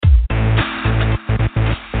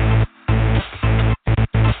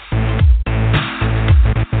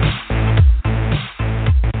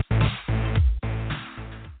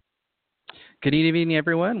Good evening,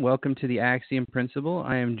 everyone. Welcome to the Axiom Principle.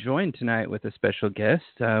 I am joined tonight with a special guest.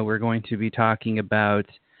 We're going to be talking about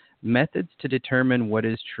methods to determine what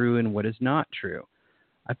is true and what is not true.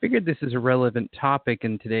 I figured this is a relevant topic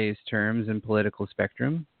in today's terms and political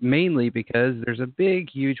spectrum, mainly because there's a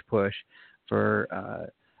big, huge push for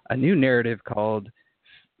a new narrative called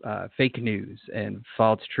fake news and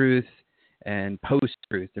false truth and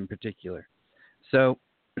post-truth in particular. So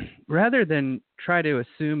rather than try to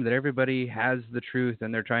assume that everybody has the truth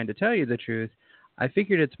and they're trying to tell you the truth, I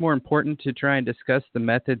figured it's more important to try and discuss the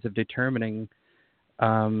methods of determining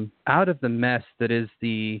out of the mess that is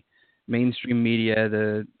the mainstream media,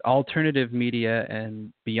 the alternative media,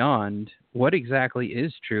 and beyond, what exactly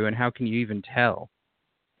is true and how can you even tell?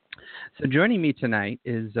 So joining me tonight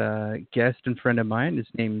is a guest and friend of mine. His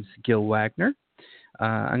name's Gil Wagner.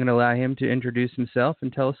 I'm going to allow him to introduce himself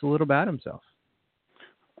and tell us a little about himself.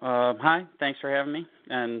 Hi, thanks for having me.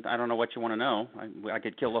 And I don't know what you want to know. I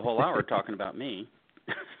could kill the whole hour talking about me.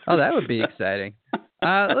 Oh, that would be exciting.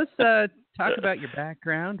 Let's talk about your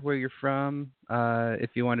background, where you're from, if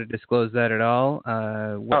you want to disclose that at all.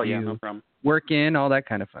 What no problem. Work in, all that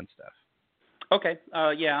kind of fun stuff. Okay.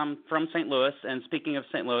 I'm from St. Louis. And speaking of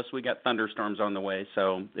St. Louis, we got thunderstorms on the way.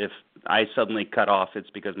 So if I suddenly cut off, it's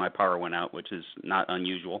because my power went out, which is not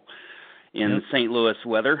unusual in St. Louis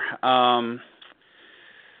weather.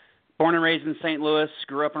 Born and raised in St. Louis,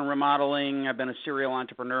 grew up in remodeling. I've been a serial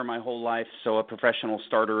entrepreneur my whole life, so a professional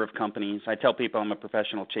starter of companies. I tell people I'm a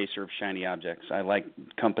professional chaser of shiny objects. I like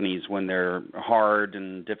companies when they're hard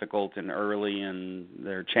and difficult and early and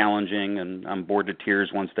they're challenging, and I'm bored to tears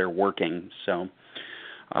once they're working. So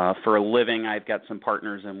for a living, I've got some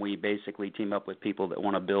partners, and we basically team up with people that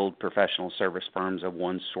want to build professional service firms of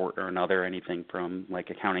one sort or another, anything from like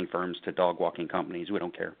accounting firms to dog walking companies. We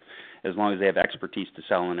don't care. As long as they have expertise to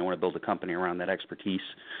sell and they want to build a company around that expertise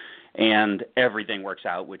and everything works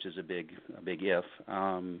out, which is a big if,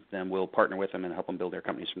 then we'll partner with them and help them build their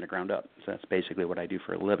companies from the ground up. So that's basically what I do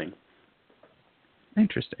for a living.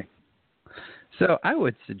 Interesting. So I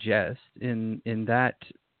would suggest in that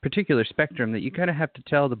particular spectrum that you kind of have to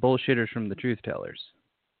tell the bullshitters from the truth tellers.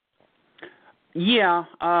 Yeah,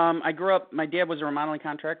 I grew up, my dad was a remodeling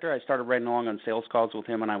contractor. I started riding along on sales calls with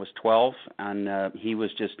him when I was 12, and he was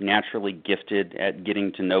just naturally gifted at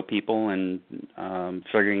getting to know people and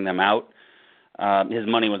figuring them out. His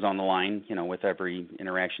money was on the line, with every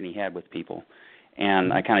interaction he had with people.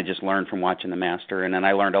 And I kind of just learned from watching the master, and then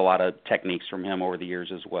I learned a lot of techniques from him over the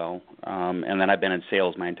years as well. And then I've been in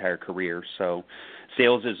sales my entire career. So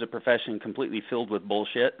sales is a profession completely filled with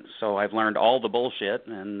bullshit, so I've learned all the bullshit,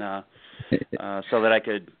 and so that I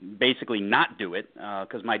could basically not do it,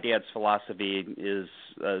 because my dad's philosophy is,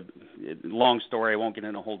 long story, I won't get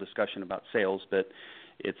into a whole discussion about sales, but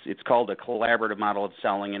it's called a collaborative model of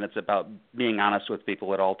selling, and it's about being honest with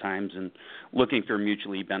people at all times and looking for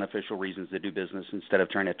mutually beneficial reasons to do business instead of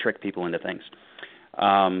trying to trick people into things.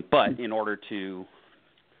 But in order to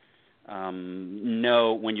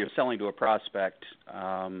know when you're selling to a prospect,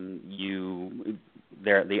 the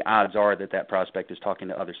odds are that prospect is talking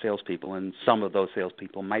to other salespeople, and some of those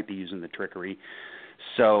salespeople might be using the trickery.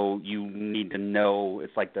 So you need to know.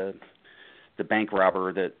 It's like the bank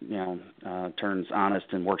robber that turns honest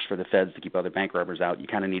and works for the feds to keep other bank robbers out. You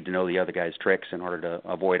kind of need to know the other guy's tricks in order to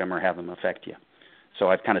avoid them or have them affect you.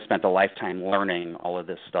 So I've kind of spent a lifetime learning all of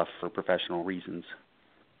this stuff for professional reasons.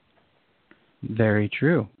 Very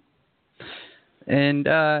true. And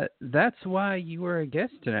that's why you were a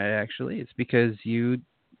guest tonight, actually. It's because you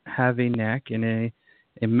have a knack and a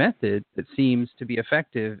method that seems to be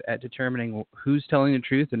effective at determining who's telling the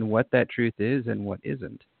truth and what that truth is and what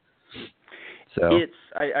isn't. So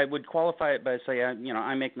I would qualify it by saying,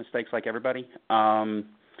 I make mistakes like everybody. And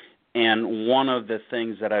one of the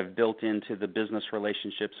things that I've built into the business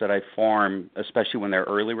relationships that I form, especially when they're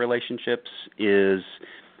early relationships, is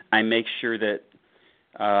I make sure that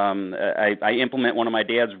I implement one of my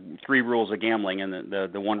dad's 3 rules of gambling, and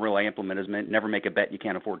the one rule I implement is never make a bet you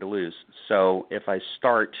can't afford to lose. So if I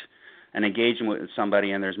start an engagement with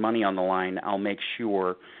somebody and there's money on the line, I'll make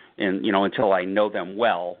sure, and until I know them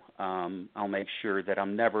well, I'll make sure that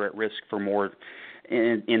I'm never at risk for more,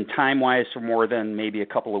 in time-wise, for more than maybe a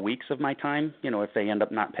couple of weeks of my time. If they end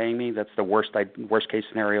up not paying me, that's the worst case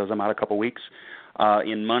scenario is I'm out a couple of weeks.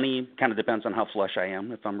 In money, kind of depends on how flush I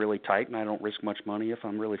am. If I'm really tight and I don't risk much money, if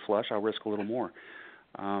I'm really flush, I'll risk a little more.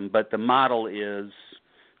 But the model is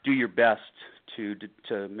do your best to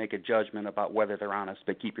make a judgment about whether they're honest,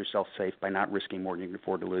 but keep yourself safe by not risking more than you can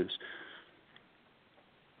afford to lose.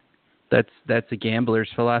 That's a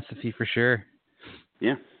gambler's philosophy for sure.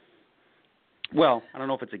 Yeah. Well, I don't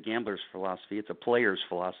know if it's a gambler's philosophy. It's a player's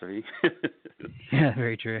philosophy. Yeah,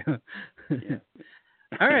 very true. Yeah.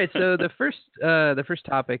 All right, so the first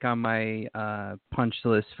topic on my punch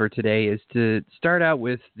list for today is to start out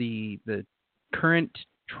with the current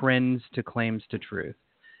trends to claims to truth,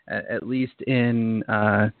 at least in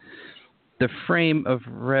the frame of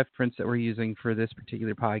reference that we're using for this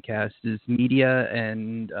particular podcast is media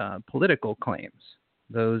and political claims.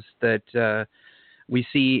 Those that we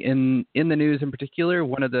see in the news in particular.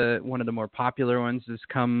 One of the more popular ones has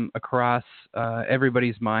come across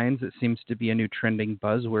everybody's minds. It seems to be a new trending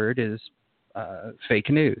buzzword is fake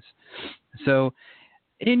news. So,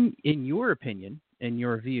 in your opinion, in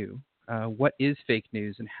your view, what is fake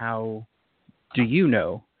news, and how do you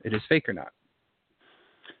know it is fake or not?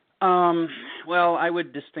 Well, I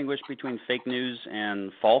would distinguish between fake news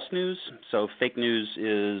and false news. So fake news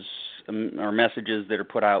are messages that are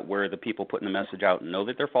put out where the people putting the message out know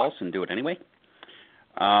that they're false and do it anyway.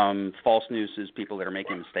 False news is people that are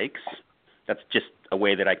making mistakes. That's just a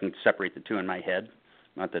way that I can separate the two in my head.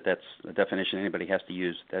 Not that that's a definition anybody has to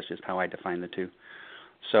use. That's just how I define the two.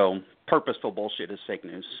 So purposeful bullshit is fake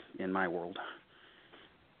news in my world.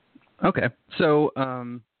 Okay. So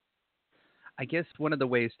I guess one of the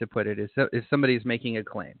ways to put it is if somebody's making a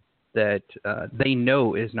claim that they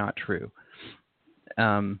know is not true.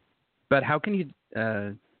 But how can you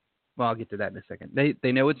well, I'll get to that in a second.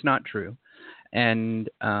 They know it's not true, and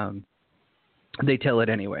they tell it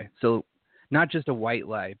anyway. So not just a white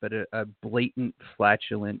lie, but a blatant,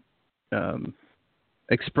 flatulent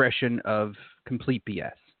expression of complete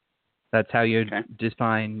BS. That's how you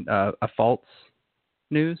define a false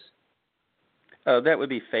news? That would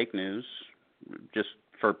be fake news. Just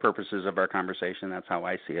for purposes of our conversation, that's how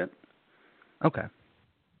I see it. Okay.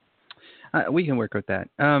 We can work with that.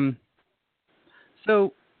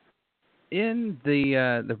 So in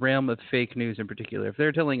the realm of fake news in particular, if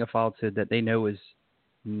they're telling a falsehood that they know is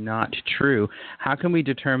not true, how can we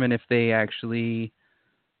determine if they actually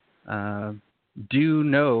do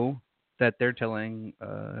know that they're telling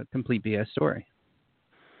a complete BS story?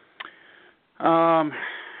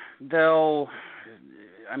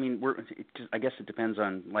 I guess it depends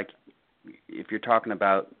on, like, if you're talking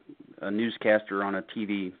about a newscaster on a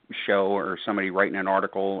TV show or somebody writing an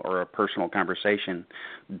article or a personal conversation,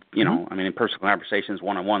 in personal conversations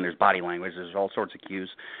one-on-one, there's body language, there's all sorts of cues.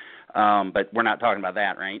 But we're not talking about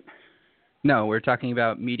that, right? No, we're talking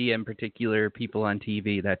about media in particular, people on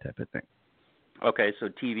TV, that type of thing. Okay, so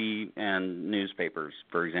TV and newspapers,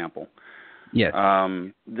 for example. Yes.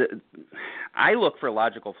 I look for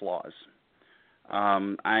logical flaws.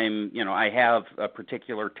 I have a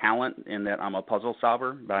particular talent in that I'm a puzzle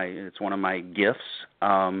solver. It's one of my gifts.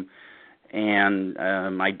 And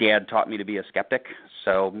my dad taught me to be a skeptic.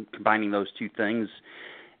 So combining those two things,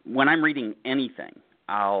 when I'm reading anything,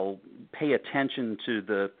 I'll pay attention to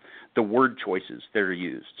the word choices that are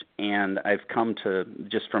used. And I've come to,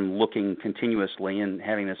 just from looking continuously and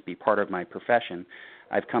having this be part of my profession,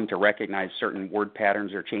 I've come to recognize certain word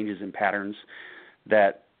patterns or changes in patterns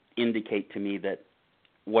that indicate to me that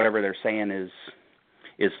whatever they're saying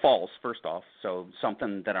is false, first off. So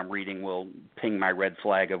something that I'm reading will ping my red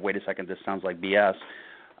flag of, wait a second, this sounds like BS.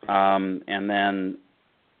 And then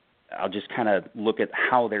I'll just kind of look at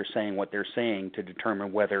how they're saying what they're saying to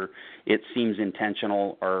determine whether it seems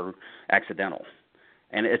intentional or accidental.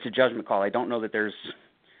 And it's a judgment call. I don't know that there's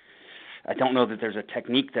a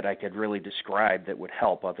technique that I could really describe that would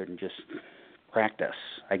help other than just practice.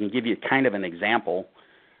 I can give you kind of an example.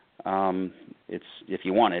 It's, if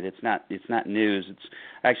you want it, it's not news.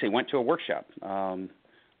 I actually went to a workshop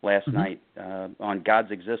last night on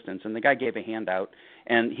God's existence, and the guy gave a handout,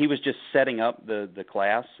 and he was just setting up the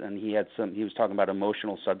class, and he was talking about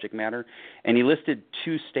emotional subject matter, and he listed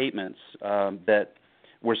two statements that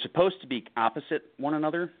were supposed to be opposite one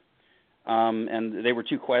another, and they were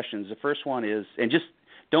two questions. The first one is, and just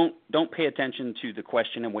don't pay attention to the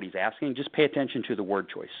question and what he's asking, just pay attention to the word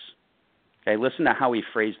choice. Okay, listen to how he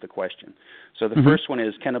phrased the question. So the first one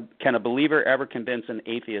is, can a believer ever convince an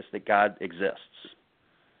atheist that God exists?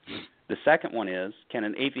 The second one is, can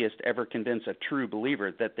an atheist ever convince a true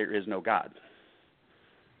believer that there is no God?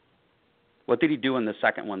 What did he do in the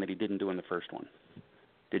second one that he didn't do in the first one?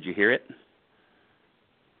 Did you hear it?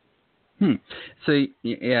 So,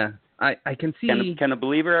 yeah, I can see... Can a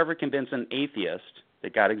believer ever convince an atheist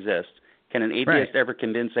that God exists? Can an atheist ever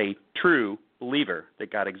convince a true believer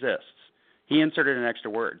that God exists? He inserted an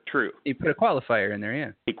extra word, true. He put a qualifier in there,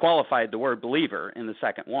 yeah. He qualified the word believer in the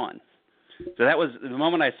second one. So that was, the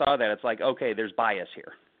moment I saw that, it's like, okay, there's bias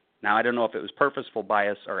here. Now, I don't know if it was purposeful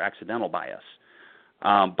bias or accidental bias.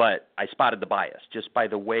 But I spotted the bias just by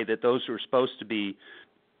the way that those were supposed to be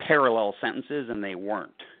parallel sentences, and they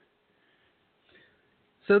weren't.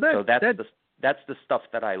 So that's the stuff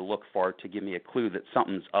that I look for to give me a clue that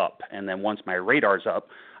something's up. And then once my radar's up,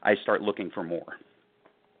 I start looking for more.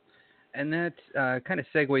 And that kind of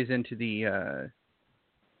segues into the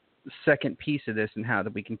second piece of this and how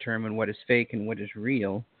that we can determine what is fake and what is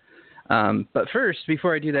real. But first,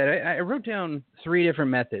 before I do that, I wrote down 3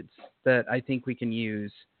 different methods that I think we can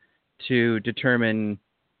use to determine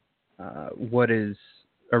what is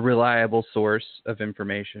a reliable source of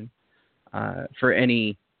information for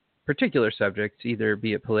any particular subject, either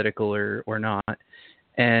be it political or not.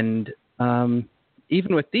 And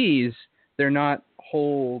even with these, they're not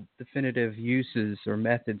whole definitive uses or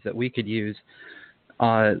methods that we could use.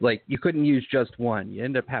 Like you couldn't use just one. You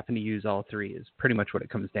end up having to use all 3 is pretty much what it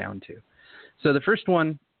comes down to. So the first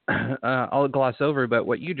one I'll gloss over, but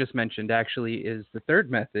what you just mentioned actually is the third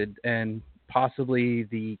method and possibly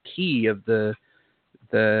the key of the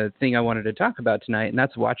thing I wanted to talk about tonight, and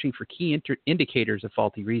that's watching for key indicators of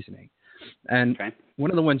faulty reasoning. And one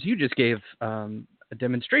of the ones you just gave a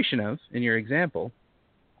demonstration of in your example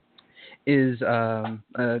is I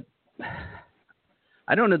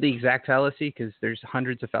don't know the exact fallacy because there's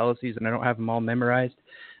hundreds of fallacies and I don't have them all memorized,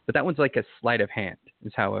 but that one's like a sleight of hand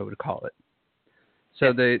is how I would call it.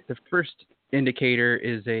 So the first indicator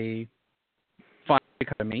is a fine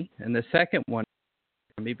dichotomy, and the second one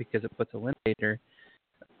because it puts a limitator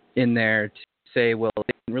in there to say, well,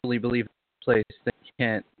 they didn't really believe in this place, then you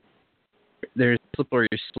can't, there's slip or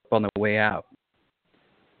you slip on the way out.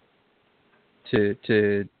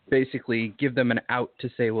 To basically give them an out to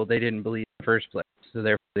say, well, they didn't believe in the first place, so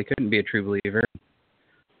therefore they couldn't be a true believer.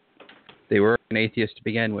 They were an atheist to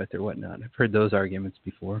begin with or whatnot. I've heard those arguments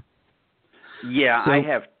before. Yeah, so,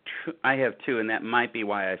 I have too, and that might be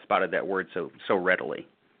why I spotted that word so readily.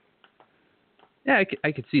 Yeah,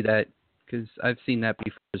 I could see that because I've seen that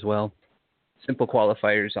before as well. Simple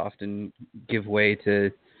qualifiers often give way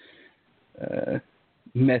to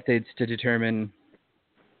methods to determine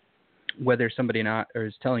whether somebody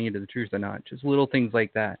is telling you the truth or not. Just little things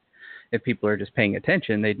like that. If people are just paying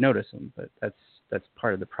attention, they'd notice them. But that's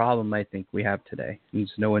part of the problem I think we have today.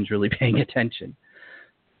 Is no one's really paying attention.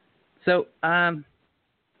 So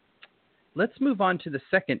let's move on to the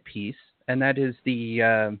second piece, and that is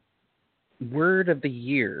the word of the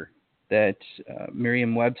year that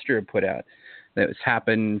Merriam-Webster put out. That was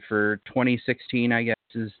happened for 2016, I guess,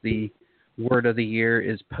 is the word of the year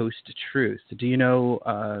is post-truth. Do you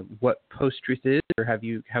know what post-truth is, or how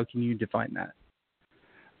can you define that?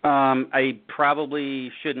 I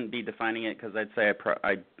probably shouldn't be defining it because I'd say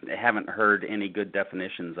I haven't heard any good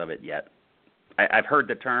definitions of it yet. I've heard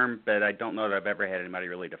the term, but I don't know that I've ever had anybody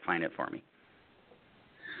really define it for me.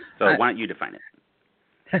 So why don't you define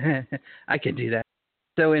it? I can do that.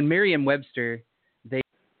 So in Merriam-Webster, they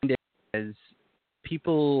defined it as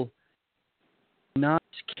people not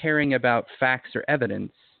caring about facts or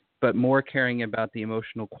evidence, but more caring about the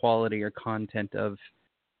emotional quality or content of.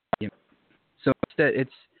 So instead,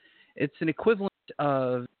 it's an equivalent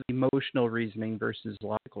of emotional reasoning versus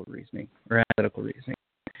logical reasoning or analytical reasoning.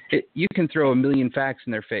 You can throw a million facts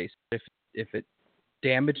in their face. If it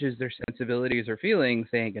damages their sensibilities or feelings,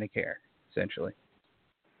 they ain't going to care, essentially.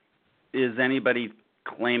 Is anybody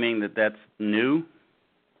claiming that that's new?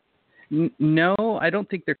 No, I don't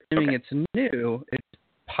think they're claiming it's new. It's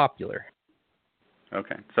popular.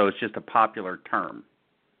 Okay, so it's just a popular term.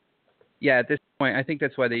 Yeah, at this point, I think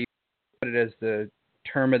that's why they put it as the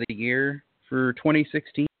term of the year for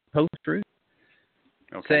 2016, post-truth.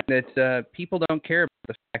 Okay. Saying that people don't care about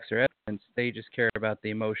the facts or evidence, they just care about the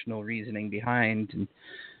emotional reasoning behind.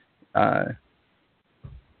 And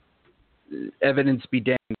evidence be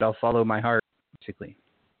damned, I'll follow my heart, basically.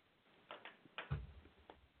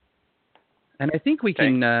 And I think we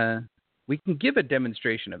can give a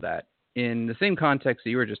demonstration of that in the same context that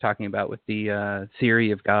you were just talking about with the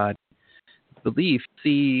theory of God belief.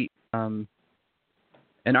 See, an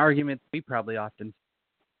argument that we probably often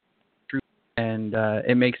true, and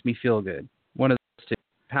it makes me feel good. One of those two.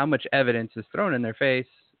 How much evidence is thrown in their face?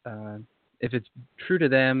 If it's true to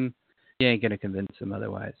them, you ain't gonna convince them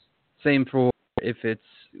otherwise. Same for if it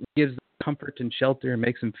gives them comfort and shelter and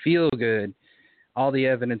makes them feel good. All the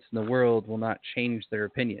evidence in the world will not change their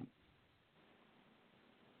opinion.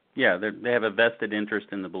 Yeah, they have a vested interest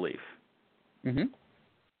in the belief. Mm-hmm.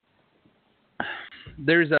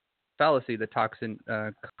 There's a fallacy that ties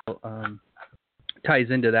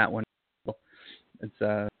into that one. It's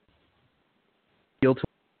a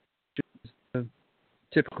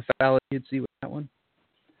typical fallacy. You'd see with that one.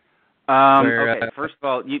 Where, Okay. First of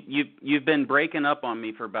all, you've been breaking up on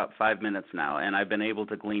me for about 5 minutes now, and I've been able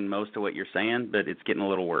to glean most of what you're saying, but it's getting a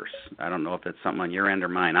little worse. I don't know if it's something on your end or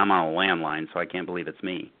mine. I'm on a landline, so I can't believe it's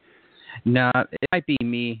me. no, it might be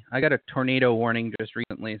me. I got a tornado warning just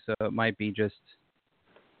recently, so it might be just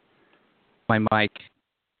my mic.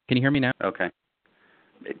 Can you hear me now? Okay.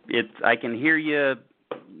 I can hear you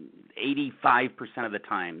 85% of the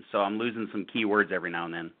time, so I'm losing some keywords every now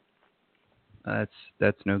and then.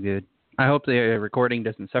 That's no good. I hope the recording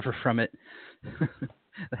doesn't suffer from it.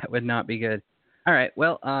 That would not be good. All right.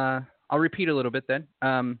 Well, I'll repeat a little bit then.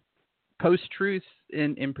 Post-truth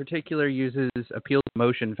in particular uses appeal to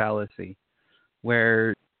motion fallacy,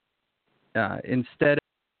 where instead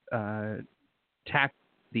of tackling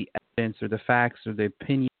the evidence or the facts or the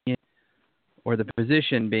opinion or the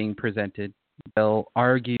position being presented, they'll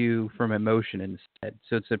argue from emotion instead.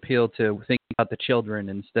 So it's appeal to thinking about the children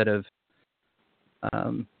instead of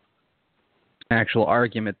an actual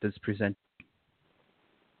argument that's presented.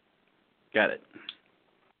 Got it.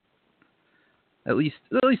 At least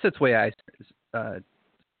that's the way I see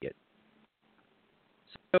it.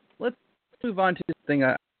 So let's move on to this thing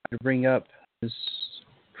I bring up. It's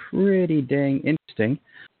pretty dang interesting.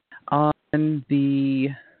 On the,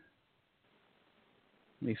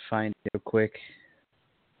 let me find it real quick.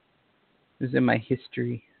 This is in my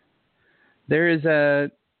history. There is a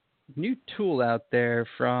new tool out there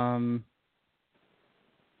from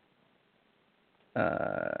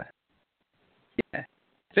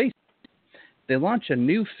Facebook. They launch a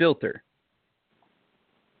new filter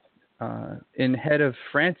in head of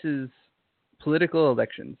France's political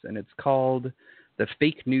elections, and it's called the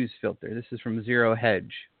fake news filter. This is from Zero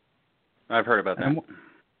Hedge. I've heard about that.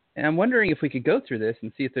 And I'm wondering if we could go through this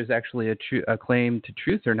and see if there's actually a claim to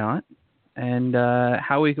truth or not, and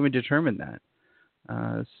how we can determine that.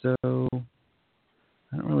 So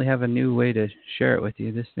I don't really have a new way to share it with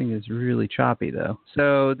you. This thing is really choppy, though.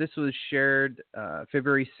 So this was shared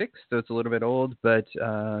February 6th, so it's a little bit old, but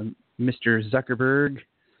Mr. Zuckerberg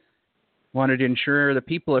wanted to ensure the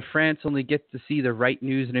people of France only get to see the right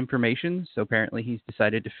news and information, so apparently he's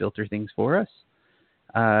decided to filter things for us,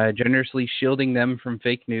 generously shielding them from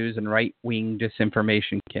fake news and right-wing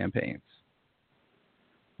disinformation campaigns.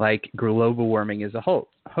 Like global warming is a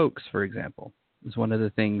hoax, for example, is one of the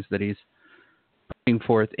things that he's putting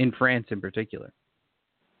forth in France in particular.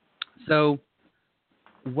 So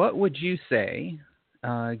what would you say,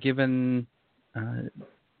 given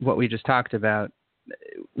what we just talked about,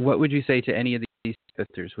 what would you say to any of these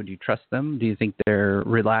filters? Would you trust them? Do you think they're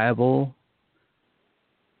reliable?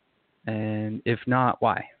 And if not,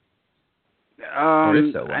 why? Or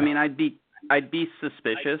if so, why? I mean, I'd be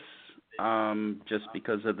suspicious, just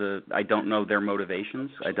because of I don't know their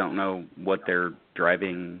motivations. I don't know what their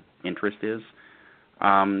driving interest is.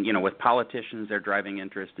 With politicians, their driving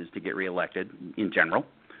interest is to get reelected in general.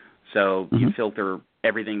 So you filter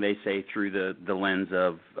everything they say through the lens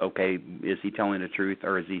of, okay, is he telling the truth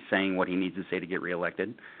or is he saying what he needs to say to get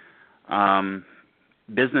reelected?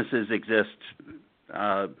 Businesses exist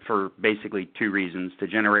for basically two reasons: to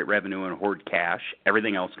generate revenue and hoard cash.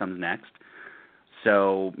 Everything else comes next.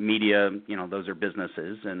 So media, those are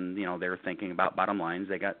businesses, and they're thinking about bottom lines.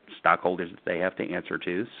 They got stockholders that they have to answer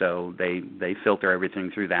to, so they filter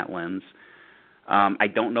everything through that lens. I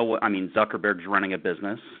don't know Zuckerberg's running a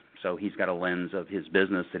business, so he's got a lens of his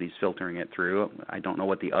business that he's filtering it through. I don't know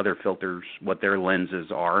what the other filters, what their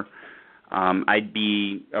lenses are. I'd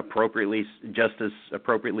be just as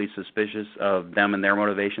appropriately suspicious of them and their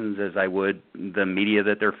motivations as I would the media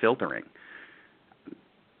that they're filtering,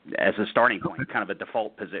 as a starting point, kind of a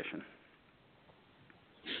default position.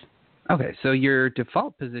 Okay, so your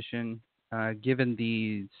default position, given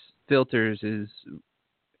these filters, is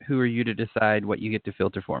who are you to decide what you get to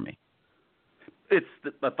filter for me? It's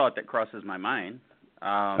a thought that crosses my mind.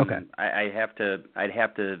 Okay. I'd have to.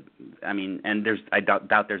 And I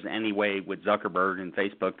doubt there's any way with Zuckerberg and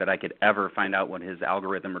Facebook that I could ever find out what his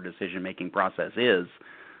algorithm or decision-making process is.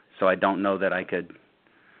 So I don't know that I could,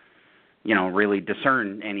 really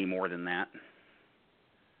discern any more than that.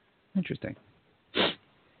 Interesting.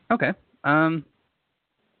 Okay.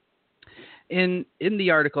 In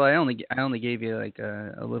the article, I only gave you like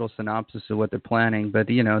a little synopsis of what they're planning, but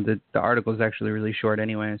the article is actually really short,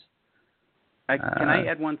 anyways. Can I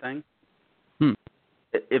add one thing?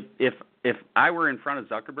 If I were in front of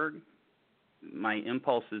Zuckerberg, my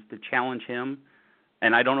impulse is to challenge him,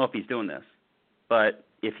 and I don't know if he's doing this, but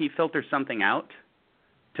if he filters something out,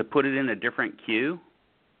 to put it in a different queue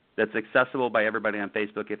that's accessible by everybody on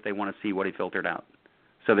Facebook if they want to see what he filtered out.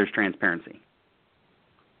 So there's transparency.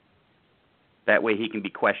 That way he can be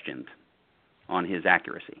questioned on his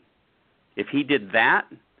accuracy. If he did that,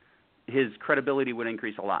 his credibility would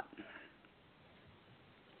increase a lot.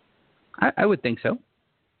 I would think so.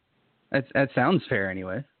 That sounds fair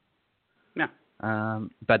anyway. Yeah.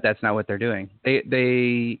 But that's not what they're doing.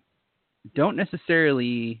 They don't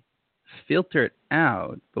necessarily filter it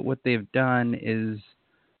out, but what they've done is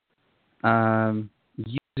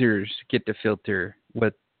users get to filter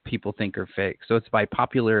what people think are fake. So it's by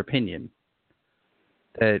popular opinion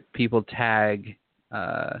that people tag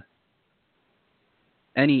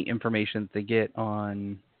any information that they get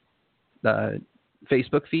on the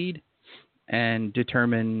Facebook feed and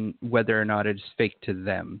determine whether or not it's fake to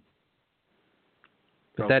them.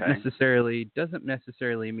 But that doesn't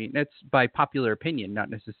necessarily mean it's by popular opinion, not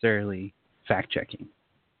necessarily fact checking.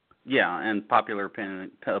 Yeah, and popular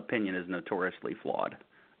opinion is notoriously flawed.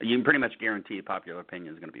 You can pretty much guarantee popular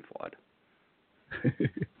opinion is going to be flawed.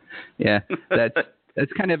 Yeah,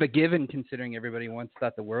 that's kind of a given considering everybody once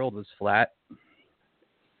thought the world was flat.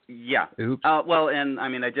 Yeah. Oops. Well, and I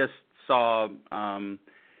mean, I just saw.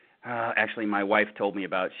 Actually, my wife told me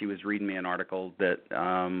about. She was reading me an article that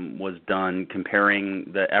was done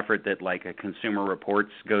comparing the effort that like a Consumer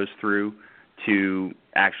Reports goes through to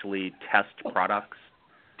actually test products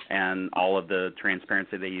and all of the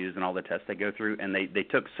transparency they use and all the tests they go through. And they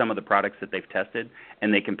took some of the products that they've tested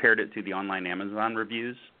and they compared it to the online Amazon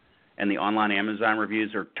reviews. And the online Amazon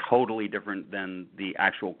reviews are totally different than the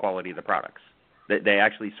actual quality of the products. They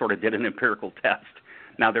actually sort of did an empirical test.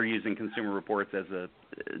 Now they're using Consumer Reports as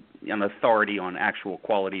an authority on actual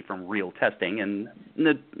quality from real testing, and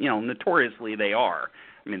notoriously they are.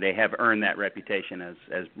 I mean, they have earned that reputation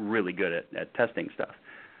as really good at testing stuff.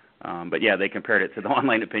 But yeah, they compared it to the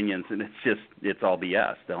online opinions, and it's all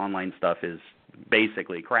BS. The online stuff is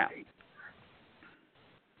basically crap.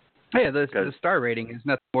 Yeah, the star rating is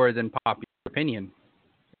nothing more than popular opinion.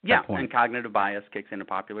 Yeah, and cognitive bias kicks into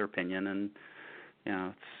popular opinion,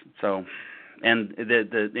 and so. And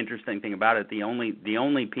the interesting thing about it, the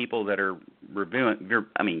only people that are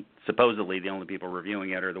supposedly the only people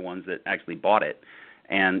reviewing it are the ones that actually bought it.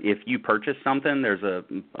 And if you purchase something, there's a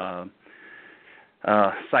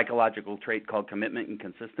psychological trait called commitment and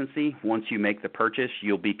consistency. Once you make the purchase,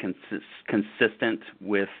 you'll be consistent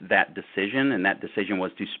with that decision, and that decision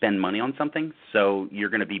was to spend money on something. So you're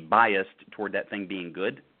going to be biased toward that thing being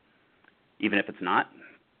good, even if it's not.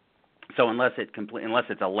 So unless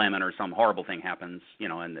it's a lemon or some horrible thing happens,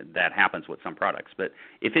 and that happens with some products. But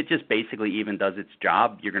if it just basically even does its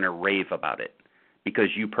job, you're going to rave about it because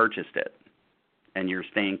you purchased it and you're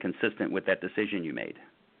staying consistent with that decision you made.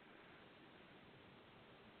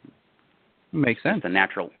 Makes sense. It's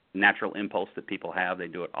a natural impulse that people have. They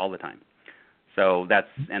do it all the time. So that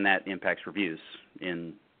impacts reviews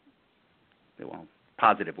in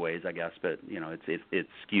positive ways, I guess. But it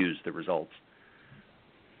skews the results.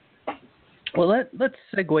 Well, let's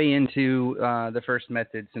segue into the first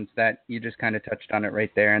method, since that you just kind of touched on it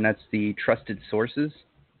right there, and that's the trusted sources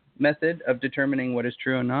method of determining what is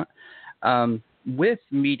true and not. With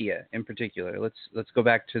media in particular, let's go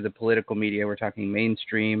back to the political media. We're talking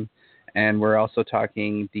mainstream, and we're also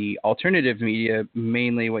talking the alternative media,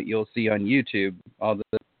 mainly what you'll see on YouTube, all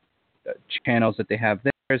the channels that they have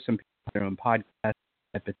there, some people have their own podcasts,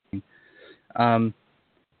 type of thing.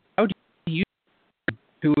 How do you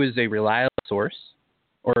who is a reliable source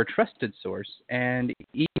or a trusted source, and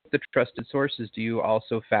each of the trusted sources, do you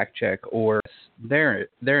also fact check or their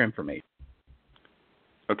information?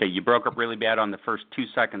 Okay, you broke up really bad on the first 2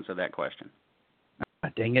 seconds of that question.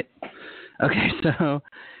 Dang it. Okay, so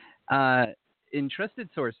in trusted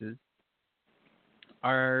sources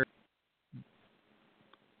are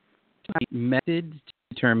methods to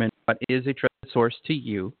determine what is a trusted source to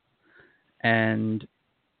you, and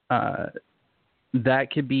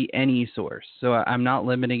that could be any source. So I'm not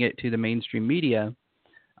limiting it to the mainstream media,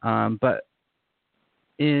 but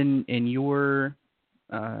in your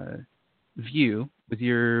view, with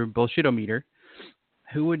your bullshitometer,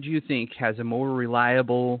 who would you think has a more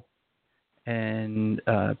reliable and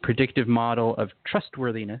predictive model of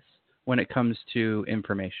trustworthiness when it comes to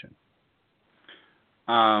information?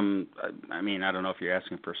 I mean, I don't know if you're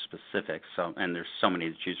asking for specifics, and there's so many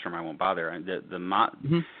to choose from, I won't bother.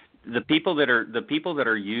 The people that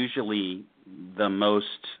are usually the most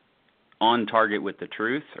on target with the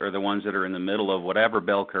truth are the ones that are in the middle of whatever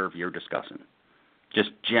bell curve you're discussing,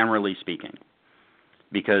 just generally speaking,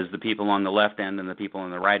 because the people on the left end and the people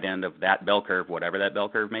on the right end of that bell curve, whatever that bell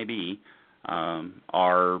curve may be,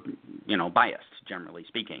 are biased, generally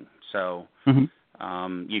speaking. So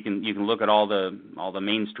you can look at all the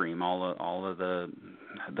mainstream, all of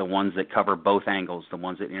the ones that cover both angles, the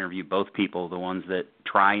ones that interview both people, the ones that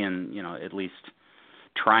try and at least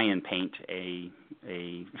try and paint a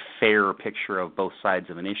fair picture of both sides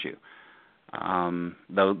of an issue.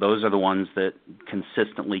 Those are the ones that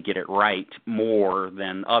consistently get it right more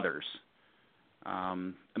than others.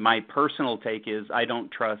 My personal take is I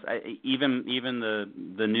don't trust even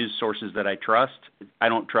the news sources that I trust. I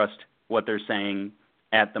don't trust what they're saying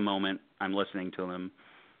at the moment I'm listening to them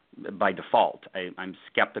by default. I'm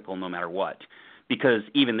skeptical no matter what, because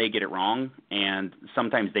even they get it wrong, and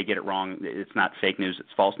sometimes they get it wrong. It's not fake news, it's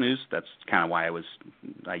false news. That's kind of why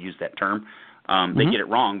I used that term. They get it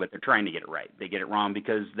wrong, but they're trying to get it right. They get it wrong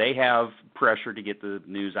because they have pressure to get the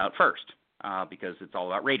news out first, because it's all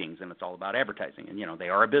about ratings and it's all about advertising. And, they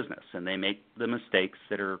are a business, and they make the mistakes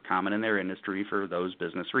that are common in their industry for those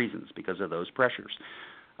business reasons because of those pressures.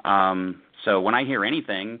 So when I hear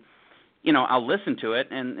anything, I'll listen to it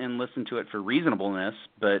and listen to it for reasonableness,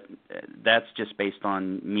 but that's just based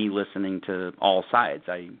on me listening to all sides.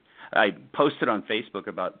 I posted on Facebook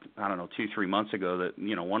about, 2-3 months ago that,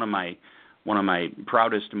 one of my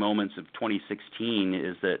proudest moments of 2016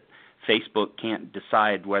 is that Facebook can't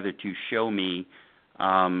decide whether to show me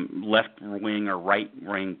left-wing or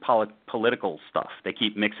right-wing political stuff. They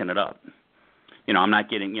keep mixing it up. I'm not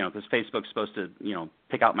getting, because Facebook's supposed to,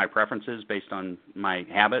 pick out my preferences based on my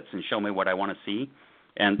habits and show me what I want to see.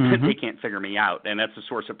 And they can't figure me out, and that's a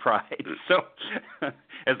source of pride. So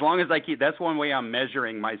as long as I keep, that's one way I'm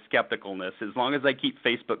measuring my skepticalness. As long as I keep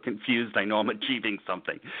Facebook confused, I know I'm achieving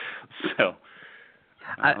something. So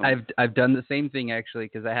I've done the same thing, actually,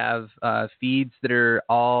 because I have feeds that are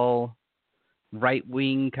all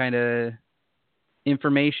right-wing kind of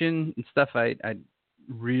information and stuff. I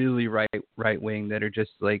really right-wing that are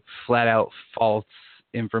just like flat-out false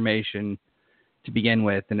information to begin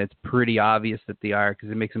with, and it's pretty obvious that they are because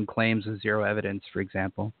it makes them claims with zero evidence, for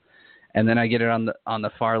example. And then I get it on the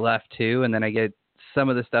far left too, and then I get some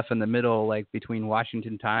of the stuff in the middle, like between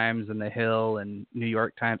Washington Times and The Hill and New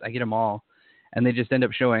York Times. I get them all, and they just end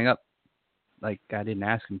up showing up like I didn't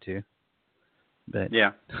ask them to. But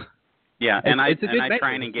yeah, and I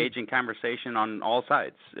try and engage in conversation on all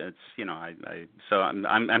sides. It's so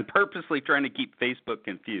I'm purposely trying to keep Facebook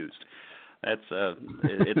confused. That's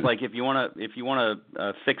it's like if you want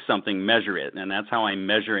to fix something, measure it, and that's how I'm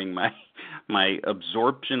measuring my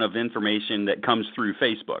absorption of information that comes through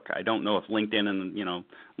Facebook. I don't know if LinkedIn and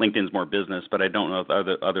LinkedIn's more business, but I don't know if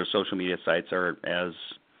other social media sites are as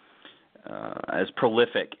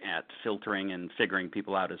prolific at filtering and figuring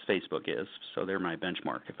people out as Facebook is. So they're my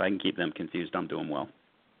benchmark. If I can keep them confused, I'm doing well.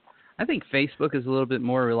 I think Facebook is a little bit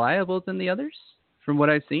more reliable than the others, from what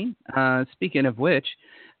I've seen. Speaking of which.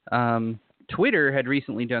 Twitter had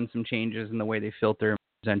recently done some changes in the way they filter and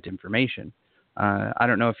present information. I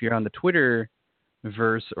don't know if you're on the Twitter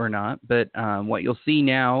verse or not, but what you'll see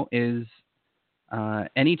now is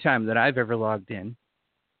anytime that I've ever logged in,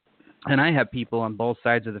 and I have people on both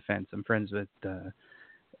sides of the fence. I'm friends with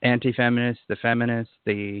anti-feminists, the feminists,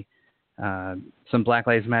 some Black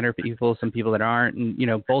Lives Matter people, some people that aren't,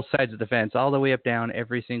 and both sides of the fence, all the way up down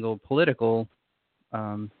every single political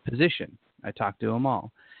position. I talk to them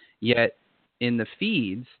all. Yet in the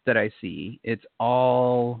feeds that I see, it's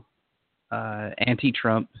all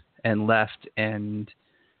anti-Trump and left and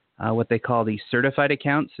what they call the certified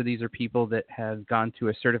accounts. So these are people that have gone through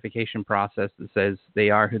a certification process that says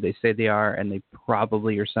they are who they say they are, and they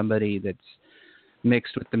probably are somebody that's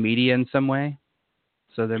mixed with the media in some way.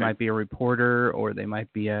 So there might be a reporter, or they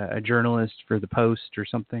might be a journalist for the Post or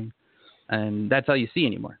something. And that's all you see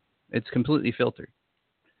anymore. It's completely filtered.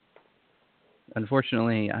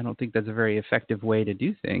 Unfortunately, I don't think that's a very effective way to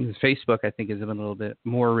do things. Facebook, I think, is a little bit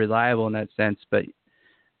more reliable in that sense, but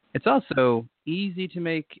it's also easy to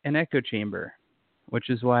make an echo chamber, which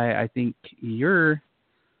is why I think your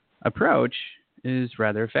approach is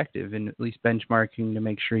rather effective in at least benchmarking to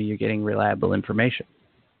make sure you're getting reliable information.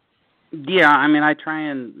 Yeah, I mean, I try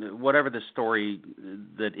and whatever the story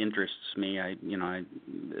that interests me,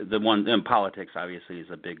 the one in politics obviously is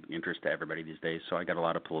a big interest to everybody these days. So I got a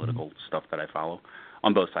lot of political stuff that I follow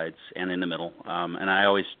on both sides and in the middle. And I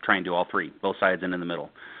always try and do all three, both sides and in the middle.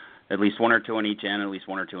 At least one or two on each end, at least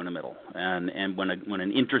one or two in the middle. And when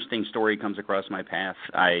an interesting story comes across my path,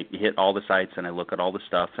 I hit all the sites and I look at all the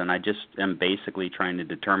stuff, and I just am basically trying to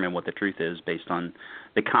determine what the truth is based on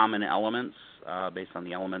the common elements. Based on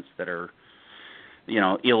the elements that are,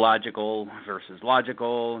 illogical versus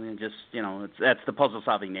logical, and just, that's the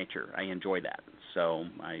puzzle-solving nature. I enjoy that, so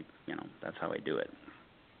that's how I do it.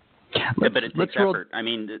 But it takes effort. I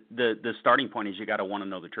mean, the starting point is you got to want to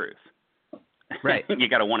know the truth. Right. You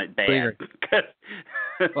got to want it bad.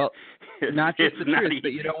 Well, not just the truth,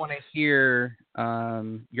 but you don't want to hear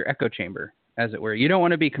your echo chamber, as it were. You don't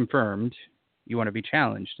want to be confirmed. You want to be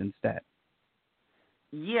challenged instead.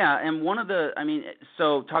 Yeah, and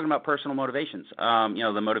so talking about personal motivations,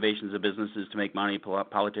 the motivations of businesses to make money,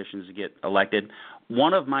 politicians to get elected.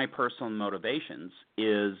 One of my personal motivations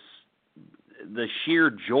is the sheer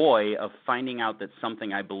joy of finding out that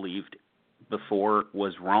something I believed before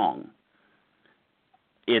was wrong.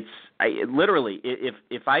 Literally,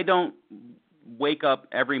 if I don't wake up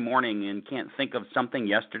every morning and can't think of something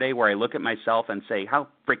yesterday where I look at myself and say, how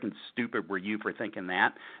freaking stupid were you for thinking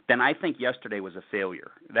that, then I think yesterday was a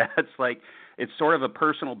failure. That's like, it's sort of a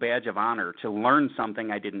personal badge of honor to learn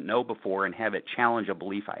something I didn't know before and have it challenge a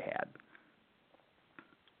belief I had.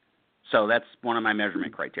 So that's one of my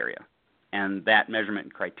measurement criteria. And that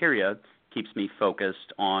measurement criteria keeps me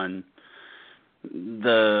focused on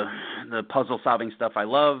the puzzle-solving stuff I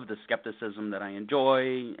love, the skepticism that I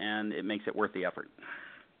enjoy, and it makes it worth the effort.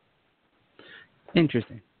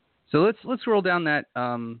 Interesting. So let's roll down that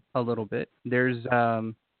a little bit. There's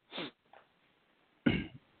one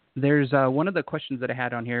of the questions that I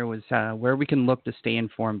had on here was where we can look to stay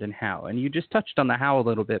informed and how. And you just touched on the how a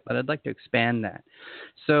little bit, but I'd like to expand that.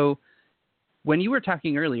 So when you were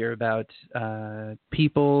talking earlier about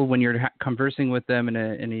people, when you're conversing with them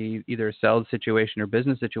in either a sales situation or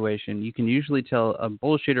business situation, you can usually tell a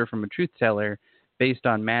bullshitter from a truth teller based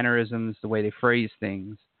on mannerisms, the way they phrase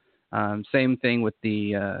things. Same thing with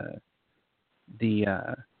the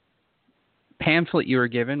pamphlet you were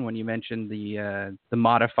given when you mentioned the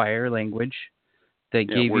modifier language that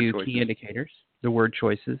gave you key indicators, the word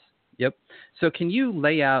choices. Yep. So can you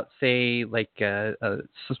lay out, say, like a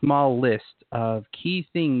small list of key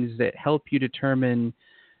things that help you determine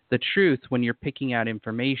the truth when you're picking out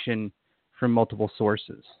information from multiple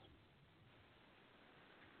sources?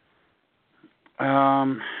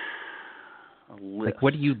 A list. Like,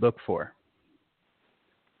 what do you look for?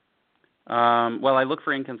 Well, I look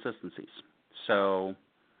for inconsistencies. So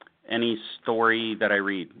any story that I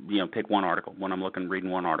read, pick one article. When I'm reading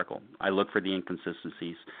one article, I look for the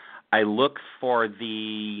inconsistencies. I look for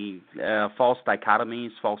the false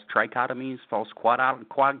dichotomies, false trichotomies, false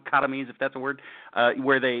quadcotomies, if that's a word,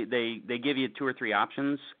 where they give you 2 or 3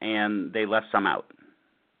 options and they left some out.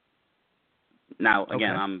 Now,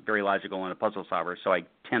 again, I'm very logical and a puzzle solver, so I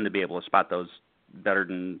tend to be able to spot those better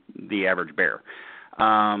than the average bear.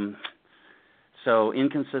 So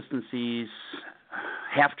inconsistencies,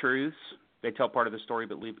 half-truths, they tell part of the story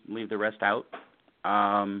but leave the rest out.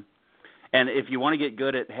 And if you want to get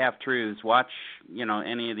good at half-truths, watch,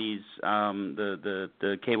 any of these,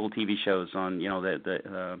 the cable TV shows on,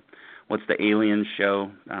 what's the Aliens show,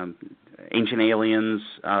 Ancient Aliens,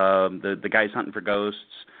 the guys hunting for ghosts.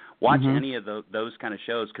 Watch any of those kind of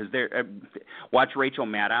shows because watch Rachel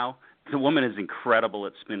Maddow. The woman is incredible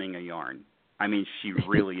at spinning a yarn. I mean, she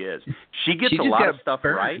really is. She gets a lot of stuff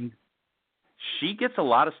right. She gets a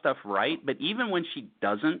lot of stuff right, but even when she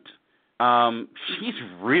doesn't, she's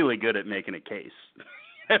really good at making a case.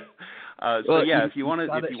 If you want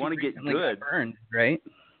to get good, burned, right?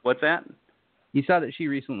 What's that? You saw that she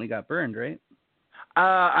recently got burned, right?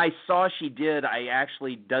 I saw she did. I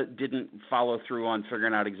actually didn't follow through on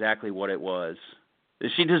figuring out exactly what it was.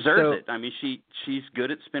 She deserves it. I mean, she's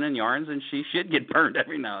good at spinning yarns, and she should get burned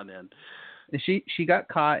every now and then. She got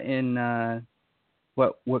caught in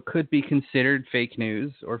what could be considered fake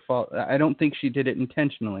news or false. I don't think she did it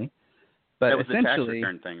intentionally. But that was the tax essentially,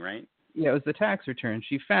 return thing, right? Yeah, it was the tax return.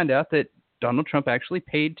 She found out that Donald Trump actually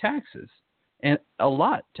paid taxes, and a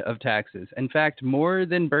lot of taxes. In fact, more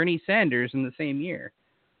than Bernie Sanders in the same year.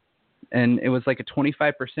 And it was like a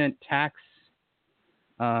 25% tax,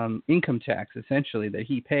 income tax, essentially, that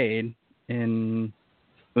he paid it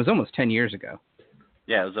was almost 10 years ago.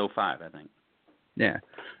 Yeah, it was 2005, I think. Yeah.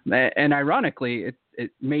 And ironically,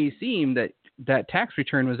 it may seem that tax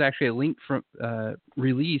return was actually a link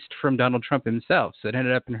released from Donald Trump himself. So it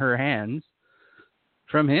ended up in her hands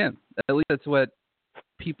from him. At least that's what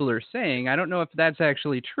people are saying. I don't know if that's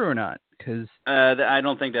actually true or not. Cause, I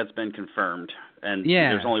don't think that's been confirmed. And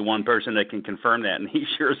there's only one person that can confirm that, and he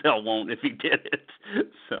sure as hell won't if he did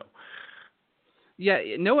it. So. Yeah,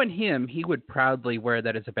 knowing him, he would proudly wear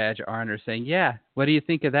that as a badge of honor, saying, yeah, what do you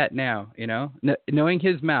think of that now? Knowing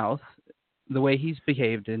his mouth, the way he's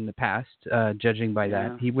behaved in the past, judging by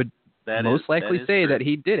that, he would most likely say that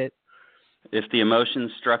he did it. If the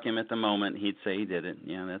emotion struck him at the moment, he'd say he did it.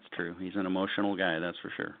 Yeah, that's true. He's an emotional guy, that's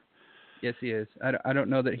for sure. Yes, he is. I don't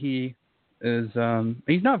know that he is.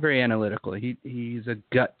 He's not very analytical. He's a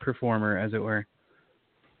gut performer, as it were.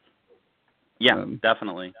 Yeah,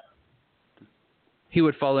 definitely. He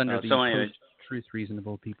would fall under the truth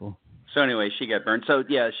reasonable people. So anyway, she got burned. So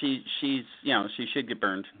yeah, she's she should get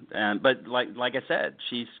burned. But like I said,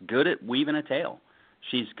 she's good at weaving a tale.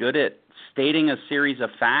 She's good at stating a series of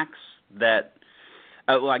facts that.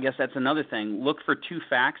 Well, I guess that's another thing. Look for two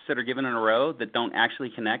facts that are given in a row that don't actually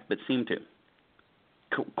connect but seem to.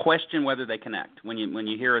 Question whether they connect. When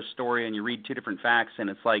you hear a story and you read two different facts and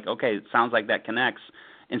it's like, okay, it sounds like that connects.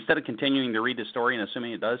 Instead of continuing to read the story and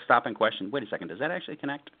assuming it does, stop and question. Wait a second, does that actually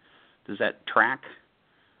connect? Does that track?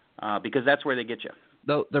 Because that's where they get you.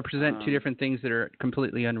 They'll present two different things that are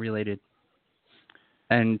completely unrelated,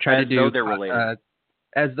 and try to do as though they're related.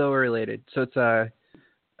 As though they're related. So it's a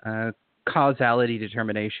causality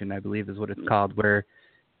determination, I believe, is what it's called, where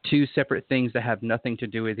two separate things that have nothing to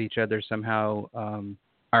do with each other somehow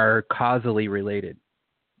are causally related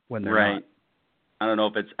when they're not. I don't know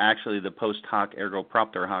if it's actually the post hoc ergo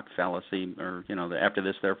propter hoc fallacy, or the after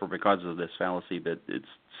this therefore because of this fallacy, but it's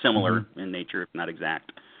similar in nature, if not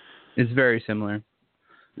exact. It's very similar.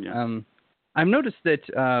 Yeah. I've noticed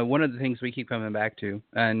that one of the things we keep coming back to,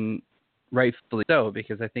 and rightfully so,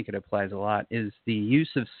 because I think it applies a lot, is the use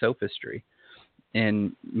of sophistry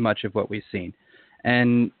in much of what we've seen.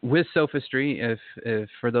 And with sophistry, if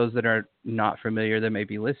for those that are not familiar that may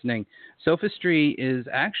be listening, sophistry is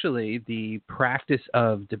actually the practice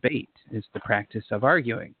of debate, is the practice of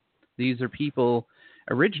arguing. These are people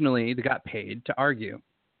originally that got paid to argue,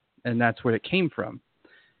 and that's where it came from.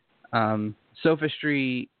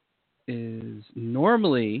 Sophistry is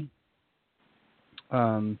normally,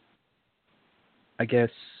 I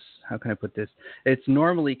guess, how can I put this? It's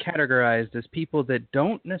normally categorized as people that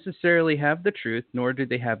don't necessarily have the truth, nor do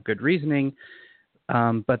they have good reasoning,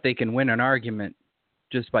 but they can win an argument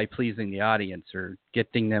just by pleasing the audience or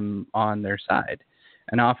getting them on their side.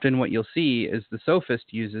 And often what you'll see is the sophist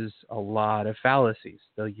uses a lot of fallacies.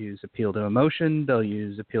 They'll use appeal to emotion. They'll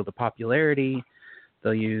use appeal to popularity.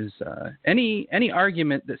 They'll use any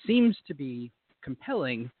argument that seems to be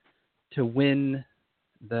compelling to win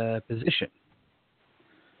the position.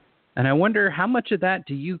 And I wonder, how much of that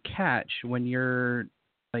do you catch when you're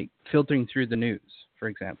like filtering through the news, for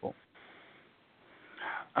example?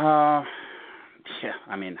 Yeah,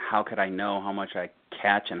 I mean, how could I know how much I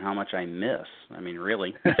catch and how much I miss? I mean,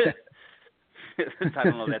 really? I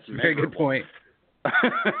don't know if that's very good point.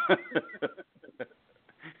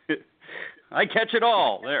 I catch it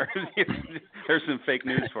all. There's some fake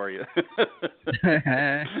news for you.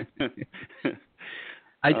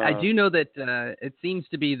 I do know that it seems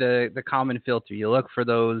to be the common filter. You look for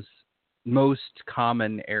those most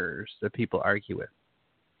common errors that people argue with.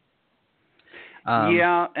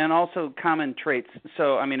 Yeah, and also common traits.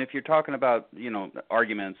 So, I mean, if you're talking about,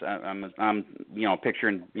 arguments, I'm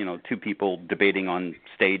picturing, two people debating on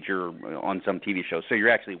stage or on some TV show. So you're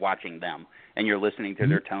actually watching them, and you're listening to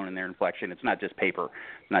their tone and their inflection. It's not just paper,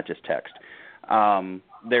 not just text.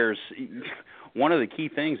 There's one of the key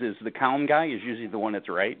things is the calm guy is usually the one that's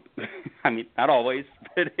right. I mean, not always,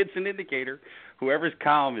 but it's an indicator. Whoever's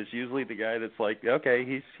calm is usually the guy that's like,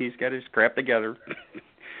 okay, he's got his crap together.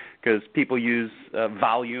 Because people use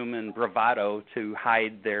volume and bravado to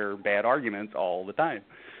hide their bad arguments all the time.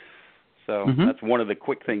 So that's one of the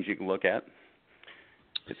quick things you can look at.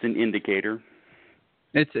 It's an indicator.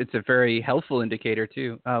 It's a very helpful indicator,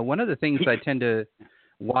 too. One of the things I tend to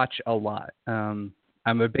watch a lot, I'm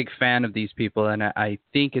a big fan of these people, and I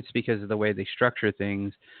think it's because of the way they structure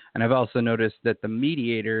things. And I've also noticed that the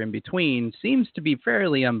mediator in between seems to be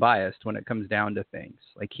fairly unbiased when it comes down to things.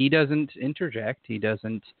 Like, he doesn't interject. He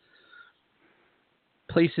doesn't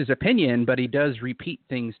place his opinion, but he does repeat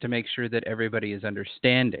things to make sure that everybody is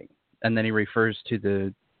understanding. And then he refers to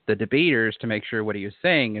the debaters to make sure what he is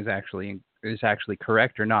saying is actually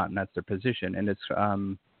correct or not, and that's their position. And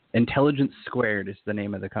it's Intelligence Squared is the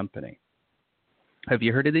name of the company. Have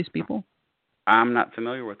you heard of these people? I'm not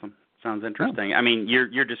familiar with them. Sounds interesting. Oh. I mean,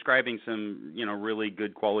 you're describing some, really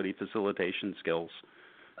good quality facilitation skills.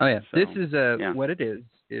 Oh yeah, so, this is what it is.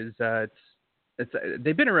 It's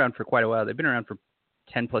they've been around for quite a while. They've been around for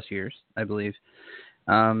 10 plus years, I believe.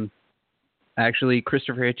 Actually,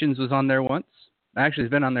 Christopher Hitchens was on there once. Actually,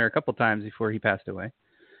 he's been on there a couple times before he passed away.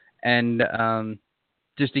 And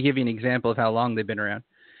just to give you an example of how long they've been around.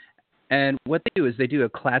 And what they do is they do a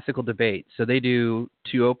classical debate. So they do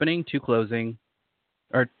 2 opening, 2 closing,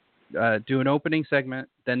 or do an opening segment,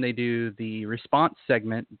 then they do the response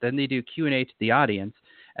segment, then they do Q&A to the audience,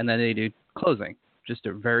 and then they do closing. Just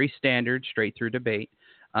a very standard, straight-through debate.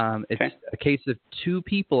 It's a case of 2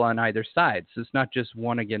 people on either side. So it's not just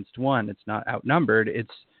 1 against 1. It's not outnumbered.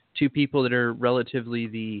 It's 2 people that are relatively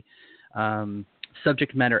the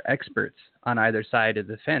subject matter experts on either side of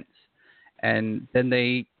the fence. And then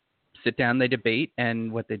they sit down, they debate,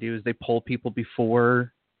 and what they do is they poll people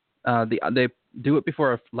before they do it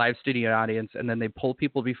before a live studio audience, and then they poll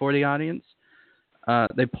people before the audience.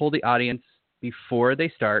 They poll the audience before they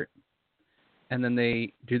start, and then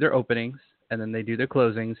they do their openings, and then they do their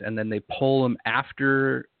closings, and then they poll them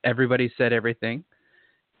after everybody said everything.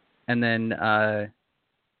 And then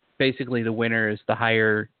basically the winner is the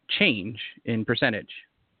higher change in percentage.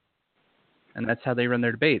 And that's how they run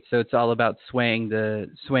their debates. So it's all about swaying the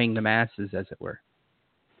masses, as it were.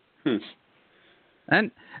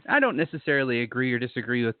 And I don't necessarily agree or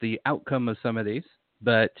disagree with the outcome of some of these,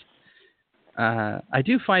 but I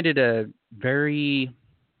do find it a very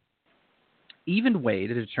even way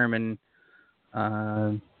to determine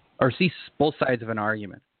or see both sides of an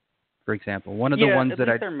argument. For example, one of the ones that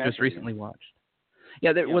I just recently watched.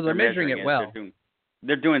 Yeah, they're measuring it well.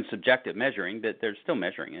 They're doing subjective measuring, but they're still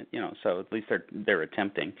measuring it, so at least they're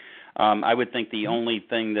attempting. I would think the only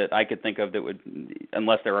thing that I could think of that would,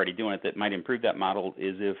 unless they're already doing it, that might improve that model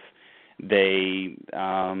is if they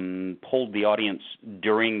polled the audience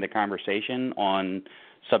during the conversation on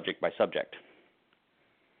subject by subject.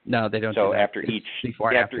 No, they don't. So do after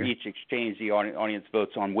each exchange, the audience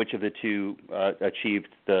votes on which of the two achieved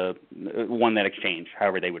the one that exchange,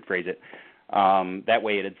 however they would phrase it. That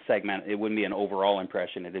way it'd segment. It wouldn't be an overall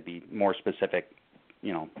impression. It'd be more specific,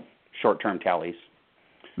 short-term tallies.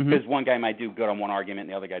 Because one guy might do good on one argument, and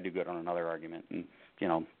the other guy do good on another argument, and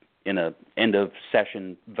in a end of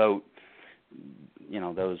session vote,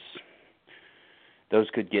 those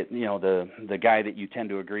could get, the guy that you tend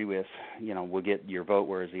to agree with, will get your vote,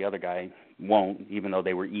 whereas the other guy won't, even though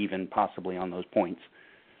they were even possibly on those points.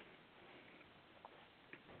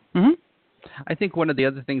 I think one of the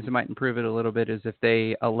other things that might improve it a little bit is if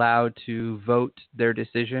they allowed to vote their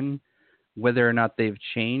decision, whether or not they've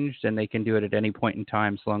changed, and they can do it at any point in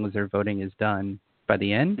time as long as their voting is done by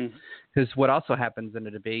the end. Because what also happens in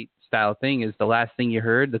a debate style thing is the last thing you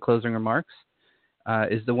heard, the closing remarks,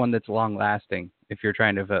 is the one that's long-lasting if you're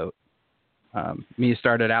trying to vote. You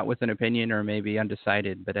started out with an opinion or maybe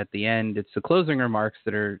undecided, but at the end, it's the closing remarks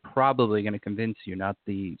that are probably going to convince you, not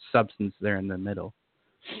the substance there in the middle.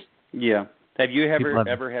 Yeah. Have you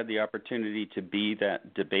ever had the opportunity to be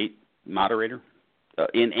that debate moderator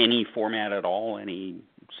in any format at all, any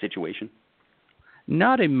situation?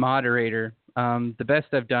 Not a moderator. The best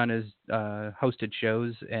I've done is hosted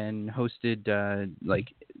shows and hosted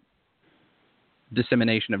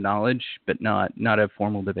dissemination of knowledge, but not a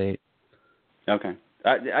formal debate. Okay.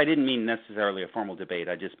 I didn't mean necessarily a formal debate.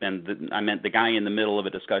 I meant the guy in the middle of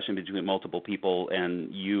a discussion between multiple people,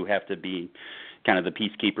 and you have to be kind of the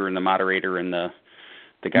peacekeeper and the moderator and the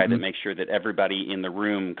guy that makes sure that everybody in the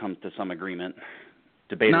room comes to some agreement,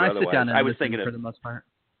 debate or otherwise. I was thinking for the most part.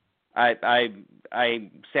 I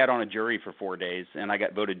sat on a jury for 4 days, and I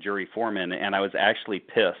got voted jury foreman, and I was actually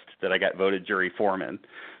pissed that I got voted jury foreman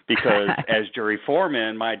because as jury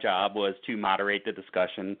foreman, my job was to moderate the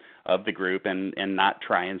discussion of the group and not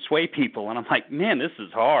try and sway people. And I'm like, man, this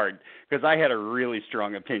is hard because I had a really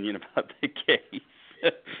strong opinion about the case.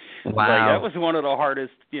 Wow. That was one of the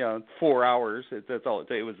hardest, 4 hours. That's all.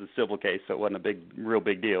 It was a civil case, so it wasn't a real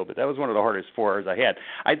big deal. But that was one of the hardest 4 hours I had.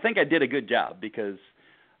 I think I did a good job because,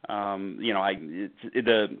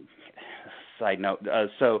 the side note.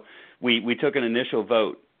 So we took an initial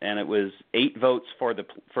vote, and it was 8 votes for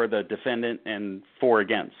the defendant and 4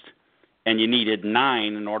 against, and you needed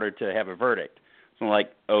 9 in order to have a verdict. So I'm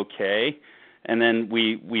like, okay, and then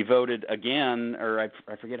we voted again, or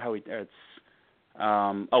I forget how we.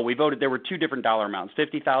 We voted. There were 2 different dollar amounts,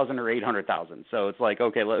 $50,000 or $800,000. So it's like,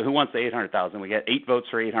 okay, who wants the $800,000? We got 8 votes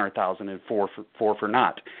for $800,000 and 4 for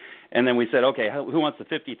not. And then we said, okay, who wants the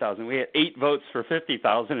 $50,000? We had 8 votes for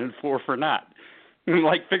 $50,000 and 4 for not.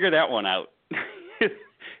 Like, figure that one out.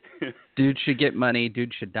 Dude should get money.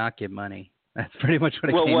 Dude should not get money. That's pretty much what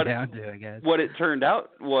it came down to, I guess. What it turned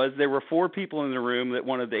out was there were 4 people in the room that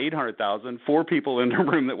wanted the $800,000, 4 people in the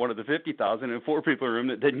room that wanted the $50,000, and 4 people in the room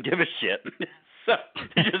that didn't give a shit. So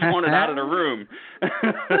they just wanted out of the room.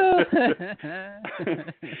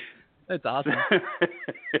 That's awesome.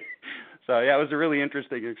 So, yeah, it was a really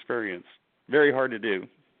interesting experience. Very hard to do,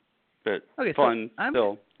 but fun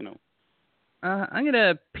still, I'm going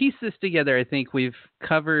to piece this together. I think we've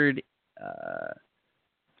covered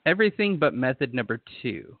everything but method number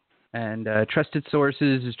 2. And trusted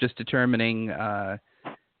sources is just determining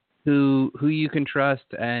who you can trust.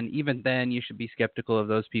 And even then, you should be skeptical of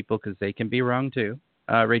those people because they can be wrong too.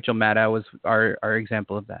 Rachel Maddow was our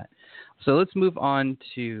example of that. So let's move on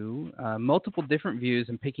to multiple different views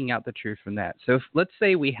and picking out the truth from that. So let's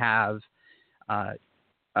say we have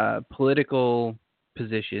a political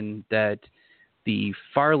position that the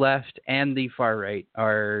far left and the far right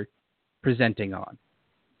are presenting on.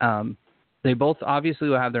 They both obviously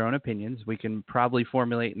will have their own opinions. We can probably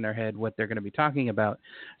formulate in their head what they're going to be talking about.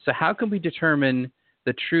 So how can we determine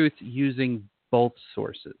the truth using both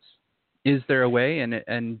sources? Is there a way,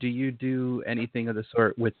 and do you do anything of the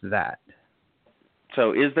sort with that?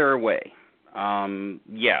 So is there a way?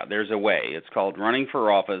 Yeah, there's a way. It's called running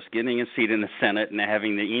for office, getting a seat in the Senate, and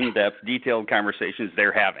having the in-depth, detailed conversations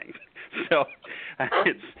they're having. So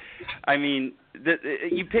you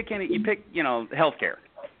pick healthcare.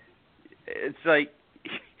 It's like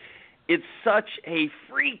it's such a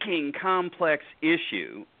freaking complex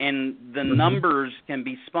issue, and the numbers can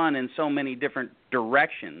be spun in so many different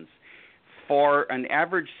directions. For an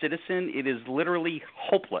average citizen, it is literally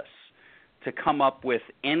hopeless to come up with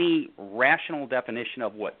any rational definition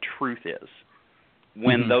of what truth is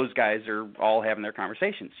when those guys are all having their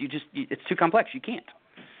conversations. It's too complex. You can't.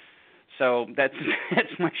 So that's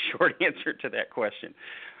my short answer to that question.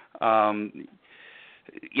 On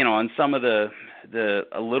some of the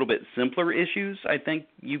a little bit simpler issues, I think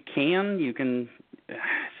you can,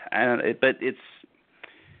 but it's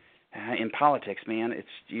in politics, man. It's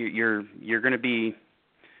you're going to be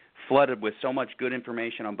flooded with so much good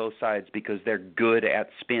information on both sides because they're good at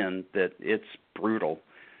spin that it's brutal.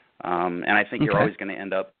 And I think you're always going to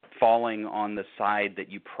end up falling on the side that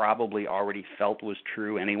you probably already felt was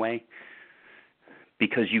true anyway,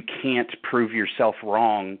 because you can't prove yourself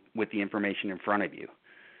wrong with the information in front of you.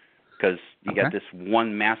 Because you got this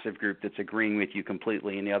one massive group that's agreeing with you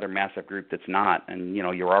completely and the other massive group that's not. And,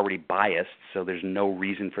 you're already biased, so there's no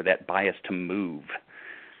reason for that bias to move.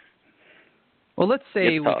 Well, let's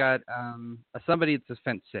say we got somebody that's a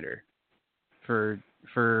fence sitter for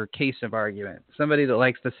case of argument, somebody that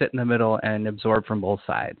likes to sit in the middle and absorb from both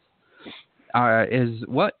sides.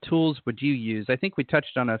 What tools would you use? I think we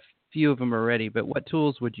touched on a few of them already, but what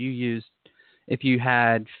tools would you use if you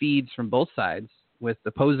had feeds from both sides with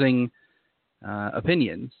opposing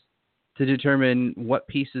opinions to determine what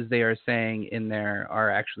pieces they are saying in there are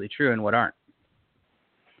actually true and what aren't?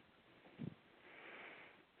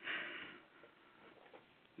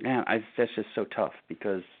 Man, that's just so tough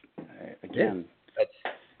because, again,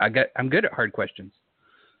 I'm good at hard questions.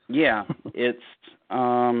 Yeah, it's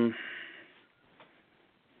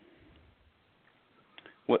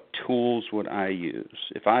what tools would I use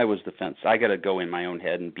if I was the fence? I got to go in my own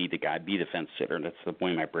head and be the fence sitter. That's the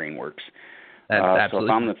way my brain works. So if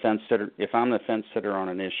I'm the fence sitter on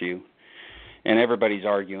an issue, and everybody's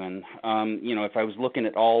arguing, if I was looking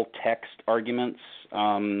at all text arguments,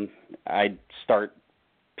 I'd start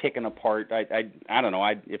picking apart. I don't know.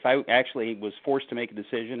 If I actually was forced to make a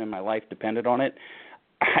decision and my life depended on it,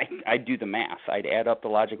 I'd do the math. I'd add up the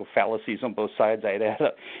logical fallacies on both sides. I'd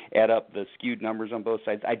add up the skewed numbers on both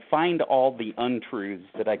sides. I'd find all the untruths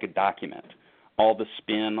that I could document, all the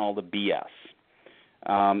spin, all the BS,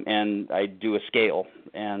 and I'd do a scale.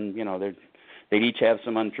 And they'd each have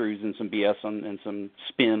some untruths and some BS and some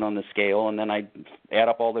spin on the scale, and then I'd add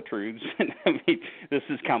up all the truths. I mean, this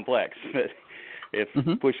is complex, but if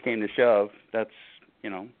push came to shove, that's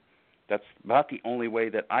about the only way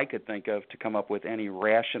that I could think of to come up with any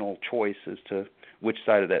rational choice as to which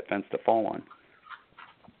side of that fence to fall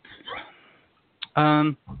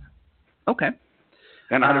on. Okay.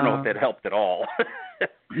 And I don't know if that helped at all.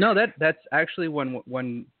 No, that's actually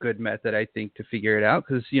one good method, I think, to figure it out,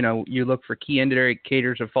 because, you look for key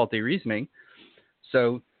indicators of faulty reasoning.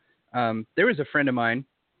 So there was a friend of mine.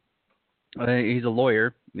 He's a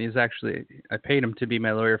lawyer. I paid him to be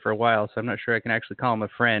my lawyer for a while, so I'm not sure I can actually call him a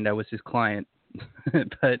friend. I was his client,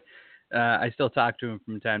 but I still talk to him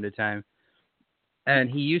from time to time. And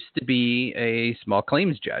he used to be a small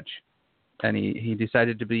claims judge, and he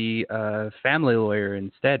decided to be a family lawyer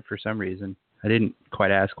instead for some reason. I didn't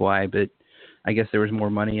quite ask why, but I guess there was more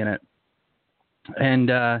money in it. And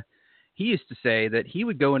he used to say that he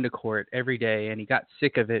would go into court every day, and he got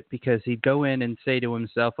sick of it because he'd go in and say to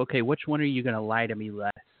himself, okay, which one are you going to lie to me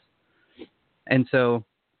less? And so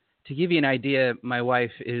to give you an idea, my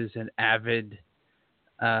wife is an avid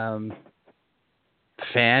fan,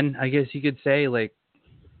 I guess you could say. Like,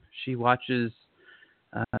 she watches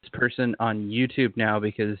this person on YouTube now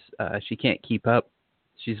because she can't keep up.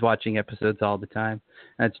 She's watching episodes all the time.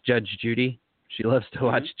 That's Judge Judy. She loves to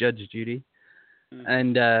watch Judge Judy.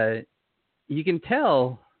 And you can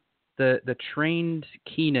tell the trained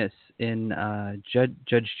keenness in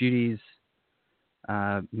Judge Judy's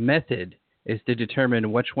method is to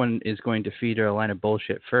determine which one is going to feed her a line of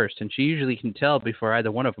bullshit first. And she usually can tell before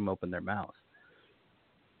either one of them open their mouth.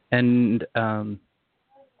 And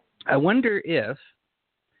I wonder if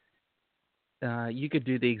you could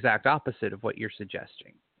do the exact opposite of what you're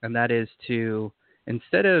suggesting, and that is to,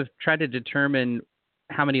 instead of try to determine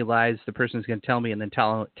how many lies the person's going to tell me and then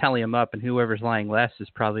tally them up, and whoever's lying less is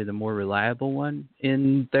probably the more reliable one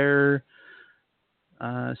in their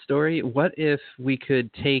story. What if we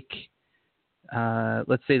could take,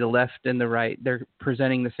 let's say the left and the right, they're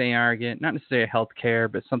presenting the same argument, not necessarily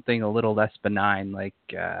healthcare, but something a little less benign, like,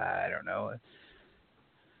 I don't know,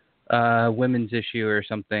 women's issue or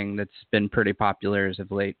something that's been pretty popular as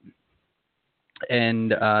of late.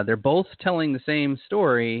 And they're both telling the same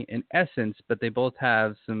story in essence, but they both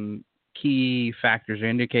have some key factors or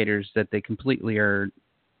indicators that they completely are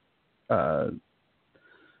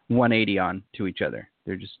 180 on to each other.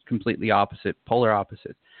 They're just completely opposite, polar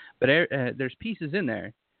opposites. But there's pieces in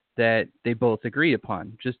there that they both agree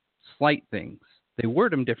upon, just slight things. They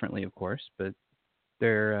word them differently, of course, but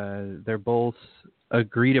they're both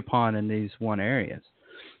agreed upon in these one areas.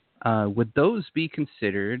 Would those be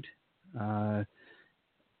considered a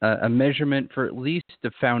measurement for at least the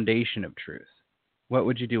foundation of truth? What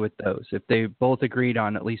would you do with those if they both agreed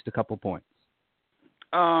on at least a couple points?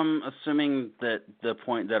 Assuming that the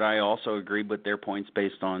point that I also agreed with their points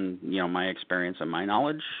based on, my experience and my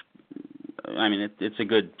knowledge, I mean, it's a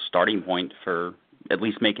good starting point for at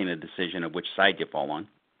least making a decision of which side you fall on.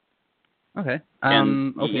 Okay.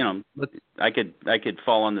 And, okay. I could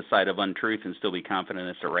fall on the side of untruth and still be confident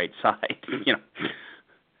it's the right side,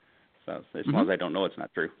 So as long as I don't know it's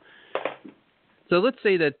not true. So let's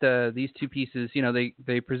say that these two pieces,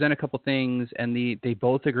 they present a couple things and they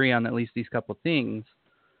both agree on at least these couple things.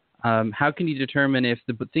 How can you determine if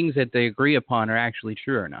the things that they agree upon are actually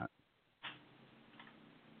true or not?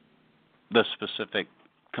 The specific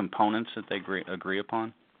components that they agree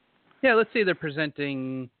upon? Yeah, let's say they're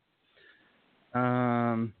presenting,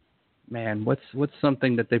 what's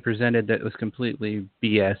something that they presented that was completely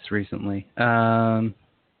BS recently? Man,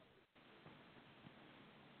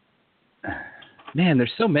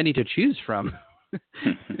 there's so many to choose from.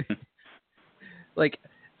 Like,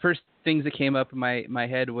 first things that came up in my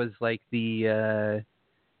head was like the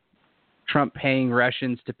Trump paying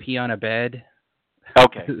Russians to pee on a bed.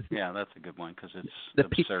 Okay, yeah, that's a good one because it's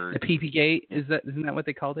absurd. The PP Gate, isn't that what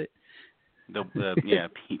they called it? Yeah,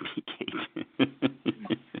 PP Gate.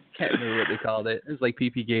 Can't remember what they called it. It was like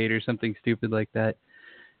PP Gate or something stupid like that.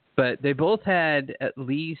 But they both had at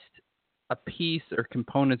least a piece or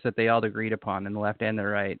components that they all agreed upon in the left and the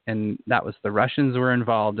right, and that was the Russians were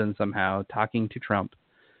involved in somehow talking to Trump,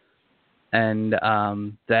 and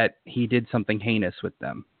that he did something heinous with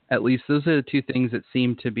them. At least those are the two things that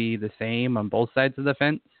seem to be the same on both sides of the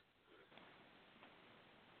fence.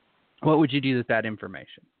 What would you do with that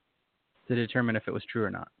information to determine if it was true or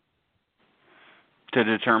not? To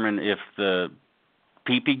determine if the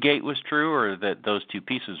PP Gate was true or that those two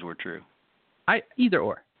pieces were true? Either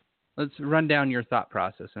or. Let's run down your thought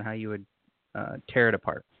process and how you would tear it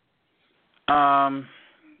apart.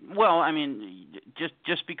 Well, I mean,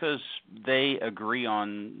 just because they agree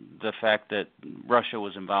on the fact that Russia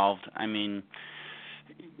was involved, I mean,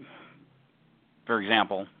 for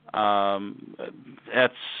example,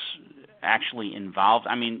 that's actually involved.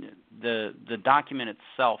 I mean, the document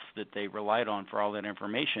itself that they relied on for all that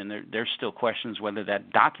information, there's still questions whether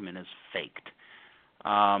that document is faked.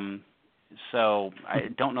 So I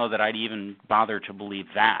don't know that I'd even bother to believe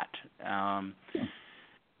that.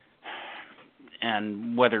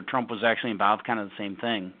 And whether Trump was actually involved, kind of the same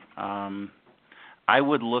thing. I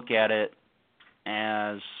would look at it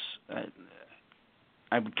as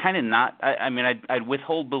I would kind of not. I mean, I'd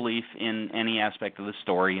withhold belief in any aspect of the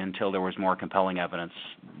story until there was more compelling evidence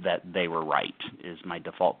that they were right. Is my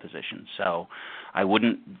default position. So I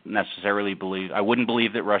wouldn't necessarily believe. I wouldn't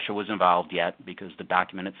believe that Russia was involved yet because the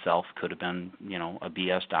document itself could have been, a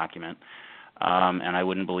BS document. And I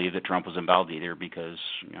wouldn't believe that Trump was involved either because,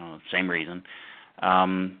 same reason.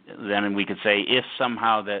 Then we could say if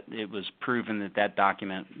somehow that it was proven that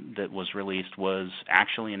document that was released was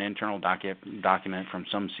actually an internal document from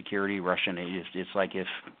some security Russian agent, it's like if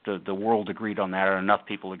the world agreed on that or enough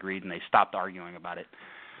people agreed and they stopped arguing about it.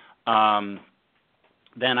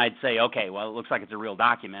 Then I'd say, okay, well, it looks like it's a real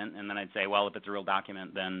document. And then I'd say, well, if it's a real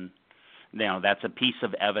document, then that's a piece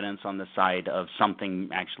of evidence on the side of something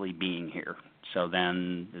actually being here. So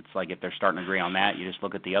then it's like if they're starting to agree on that, you just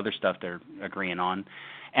look at the other stuff they're agreeing on.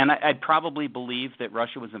 And I'd probably believe that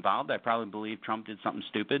Russia was involved. I'd probably believe Trump did something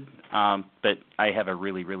stupid. But I have a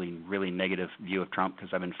really, really, really negative view of Trump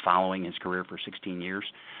because I've been following his career for 16 years.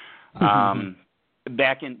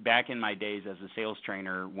 Back in my days as a sales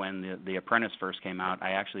trainer, when the Apprentice first came out,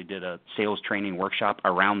 I actually did a sales training workshop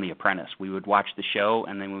around The Apprentice. We would watch the show,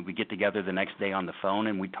 and then we would get together the next day on the phone,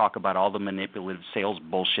 and we'd talk about all the manipulative sales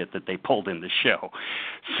bullshit that they pulled in the show.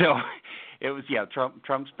 So it was,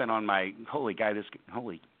 Trump's been on my holy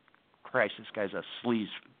Christ, this guy's a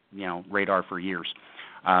sleaze, radar for years.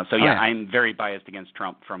 I'm very biased against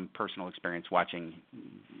Trump from personal experience watching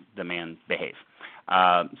the man behave.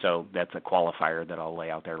 So that's a qualifier that I'll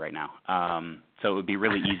lay out there right now. So it would be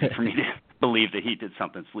really easy for me to believe that he did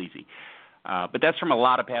something sleazy. But that's from a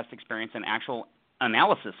lot of past experience and actual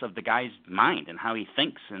analysis of the guy's mind and how he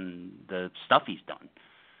thinks and the stuff he's done.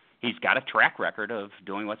 He's got a track record of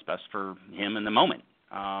doing what's best for him in the moment.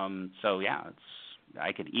 I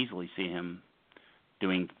could easily see him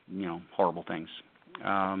doing, horrible things.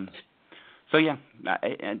 And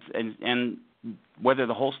whether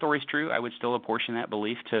the whole story is true, I would still apportion that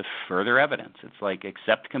belief to further evidence. It's like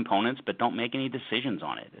accept components, but don't make any decisions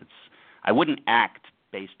on it. I wouldn't act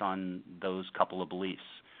based on those couple of beliefs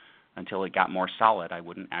until it got more solid. I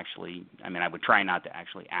would try not to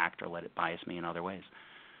actually act or let it bias me in other ways.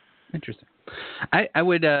 Interesting. I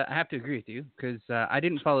would have to agree with you because I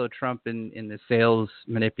didn't follow Trump in the sales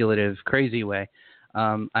manipulative crazy way.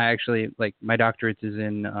 I actually, my doctorate is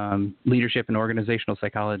in leadership and organizational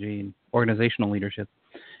psychology and organizational leadership.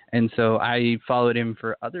 And so I followed him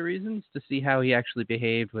for other reasons to see how he actually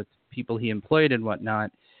behaved with people he employed and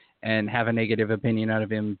whatnot, and have a negative opinion out of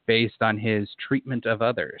him based on his treatment of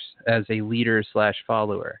others as a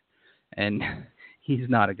leader/follower. And he's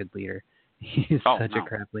not a good leader. He's such a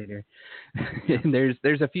crap leader. And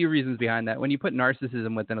there's a few reasons behind that. When you put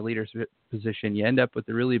narcissism within a leadership position, you end up with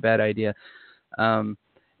a really bad idea.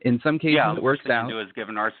 In some cases, it works out. Do is give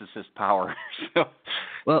a narcissist power.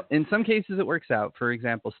 Well, in some cases, it works out. For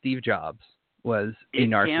example, Steve Jobs was a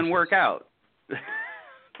narcissist. It can work out.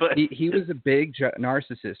 But he was a big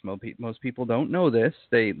narcissist. Most people don't know this.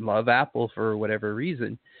 They love Apple for whatever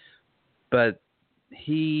reason. But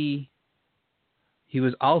he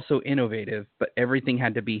was also innovative, but everything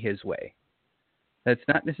had to be his way. That's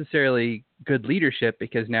not necessarily good leadership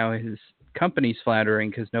because now his company's floundering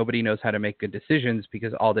because nobody knows how to make good decisions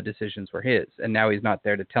because all the decisions were his, and now he's not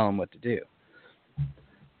there to tell him what to do.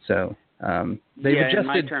 So they've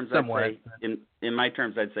adjusted somewhat. In my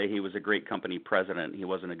terms, I'd say he was a great company president. He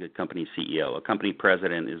wasn't a good company CEO. A company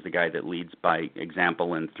president is the guy that leads by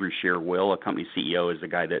example and through sheer will. A company CEO is the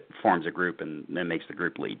guy that forms a group and then makes the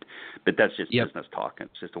group lead. But that's just business talk.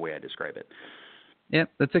 It's just the way I describe it. Yep,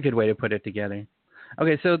 that's a good way to put it together.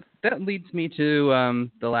 Okay, so that leads me to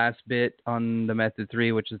the last bit on the Method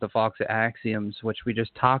 3, which is the False Axioms, which we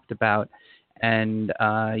just talked about, and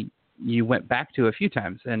you went back to a few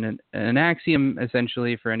times. And an axiom,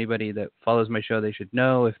 essentially, for anybody that follows my show, they should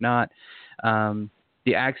know. If not,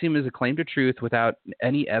 the axiom is a claim to truth without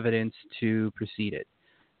any evidence to precede it.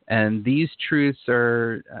 And these truths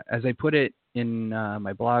are, as I put it in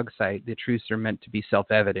my blog site, the truths are meant to be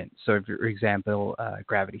self-evident. So, for example,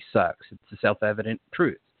 gravity sucks. It's a self-evident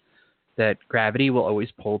truth that gravity will always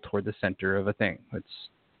pull toward the center of a thing. It's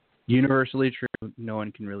universally true. No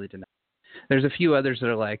one can really deny it. There's a few others that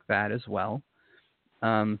are like that as well.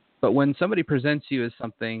 But when somebody presents you as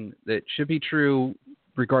something that should be true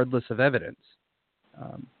regardless of evidence,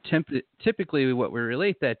 typically what we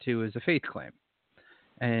relate that to is a faith claim.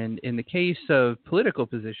 And in the case of political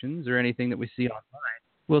positions or anything that we see online,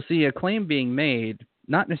 we'll see a claim being made,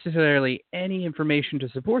 not necessarily any information to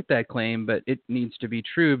support that claim, but it needs to be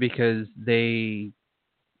true because they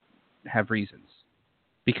have reasons.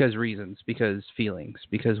 Because feelings,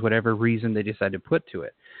 because whatever reason they decide to put to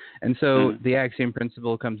it. And so the axiom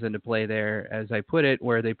principle comes into play there, as I put it,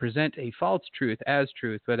 where they present a false truth as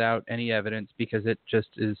truth without any evidence because it just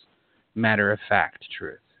is matter-of-fact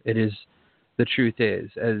truth. It is... The truth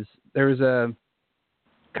is, as there was a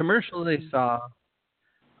commercial they saw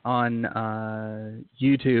on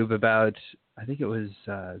YouTube about, I think it was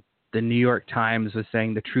the New York Times was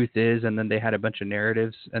saying the truth is, and then they had a bunch of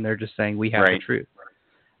narratives, and they're just saying we have the truth.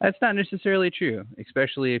 That's not necessarily true,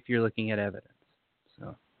 especially if you're looking at evidence.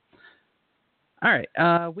 So, all right,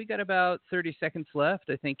 we got about 30 seconds left.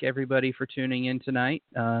 I thank everybody for tuning in tonight.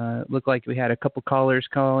 Looked like we had a couple callers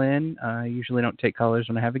call in. I usually don't take callers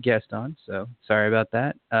when I have a guest on, so sorry about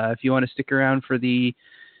that. If you want to stick around for the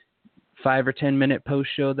 5 or 10 minute post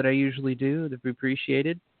show that I usually do, that'd be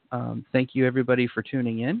appreciated. Thank you everybody for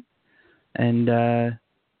tuning in, and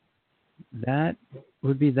that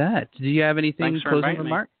would be that. Do you have anything closing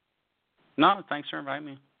remark? No, thanks for inviting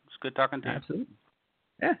me. It's good talking to you. Absolutely.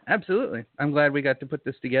 Yeah, absolutely. I'm glad we got to put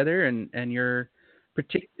this together, and your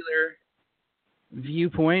particular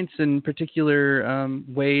viewpoints and particular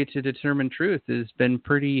way to determine truth has been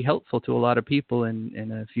pretty helpful to a lot of people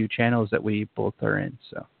in a few channels that we both are in.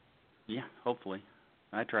 So Yeah, hopefully.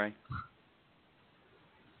 I try.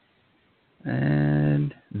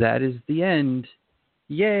 And that is the end.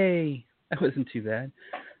 Yay! That wasn't too bad.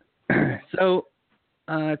 So,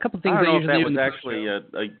 a couple things I don't know if usually that do was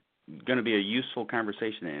in the actually going to be a useful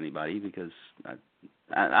conversation to anybody, because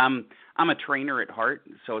I'm a trainer at heart,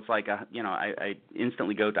 so it's like I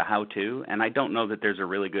instantly go to how to, and I don't know that there's a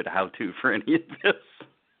really good how to for any of this.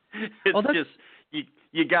 It's just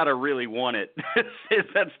you got to really want it.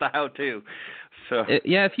 That's the how to. So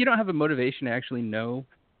yeah, if you don't have a motivation to actually know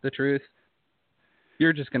the truth,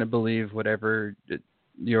 you're just going to believe whatever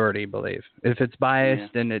you already believe. If it's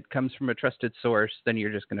biased and it comes from a trusted source, then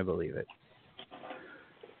you're just going to believe it.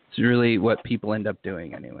 It's really what people end up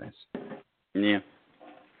doing anyways. Yeah.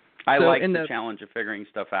 I like the challenge of figuring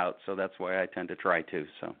stuff out, so that's why I tend to try to.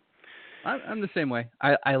 So I'm the same way.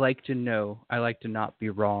 I like to know. I like to not be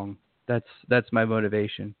wrong. That's my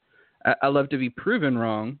motivation. I love to be proven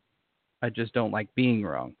wrong. I just don't like being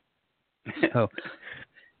wrong. So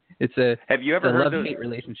it's a love-hate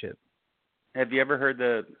relationship. Have you ever heard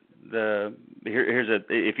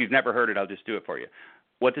if you've never heard it, I'll just do it for you.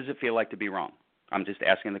 What does it feel like to be wrong? I'm just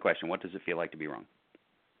asking the question. What does it feel like to be wrong?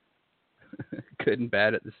 Good and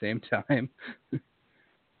bad at the same time. At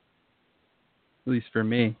least for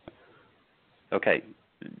me. Okay.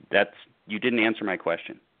 You didn't answer my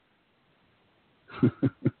question.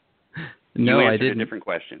 No, I didn't. You answered a different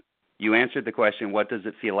question. You answered the question, what does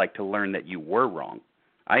it feel like to learn that you were wrong?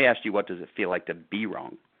 I asked you, what does it feel like to be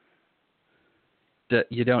wrong?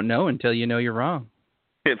 You don't know until you know you're wrong.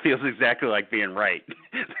 It feels exactly like being right.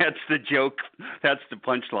 That's the joke. That's the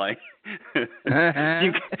punchline.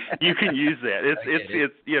 You can use that.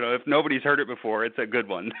 It's if nobody's heard it before, it's a good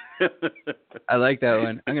one. I like that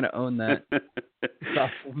one. I'm going to own that. It's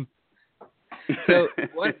awesome. So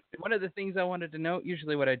one of the things I wanted to note,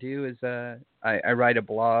 usually what I do is I write a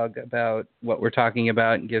blog about what we're talking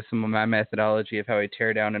about and give some of my methodology of how I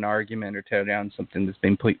tear down an argument or tear down something that's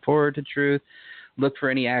been put forward to truth. Look for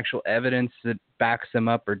any actual evidence that backs them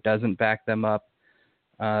up or doesn't back them up.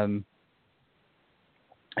 And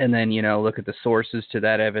then, look at the sources to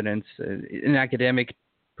that evidence. In academic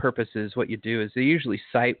purposes, what you do is they usually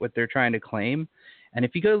cite what they're trying to claim. And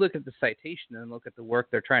if you go look at the citation and look at the work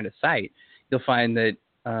they're trying to cite, you'll find that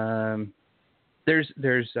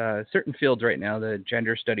there's certain fields right now, the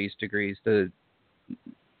gender studies degrees,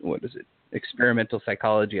 experimental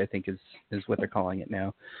psychology, I think is what they're calling it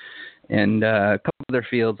now. And a couple other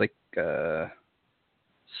fields like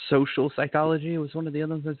social psychology was one of the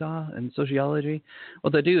other ones I saw, and sociology.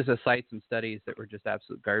 What they do is they cite some studies that were just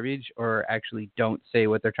absolute garbage or actually don't say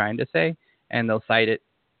what they're trying to say, and they'll cite it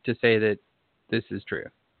to say that this is true.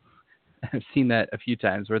 I've seen that a few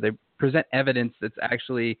times where they present evidence that's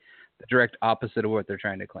actually the direct opposite of what they're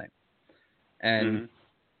trying to claim. And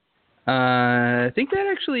I think that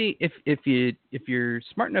actually, if you're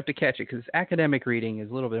smart enough to catch it, because academic reading is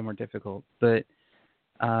a little bit more difficult, but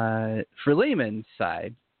for layman's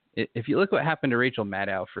side, if you look what happened to Rachel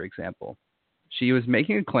Maddow, for example, she was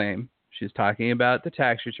making a claim. She was talking about the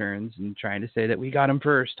tax returns and trying to say that we got them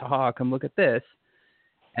first. Ha, come look at this.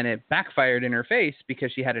 And it backfired in her face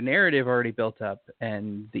because she had a narrative already built up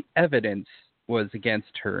and the evidence was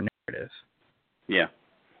against her narrative. Yeah.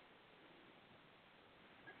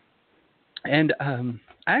 And I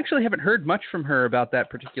actually haven't heard much from her about that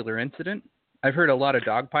particular incident. I've heard a lot of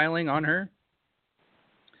dogpiling on her,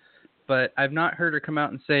 but I've not heard her come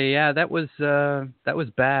out and say, "Yeah, that was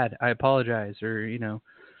bad. I apologize," or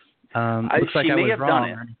looks like I was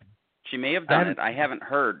wrong. She may have done it. I haven't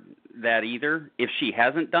heard that either. If she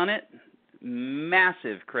hasn't done it,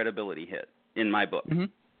 massive credibility hit in my book. Mm-hmm.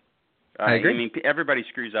 I agree. I mean, everybody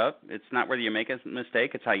screws up. It's not whether you make a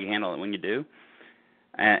mistake; it's how you handle it when you do.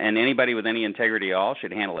 And anybody with any integrity at all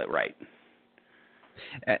should handle it right.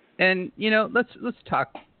 And let's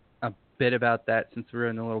talk a bit about that since we're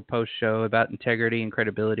in a little post show about integrity and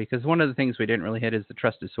credibility, because one of the things we didn't really hit is the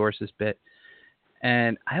trusted sources bit.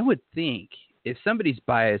 And I would think if somebody's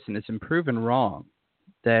biased and it's been proven wrong,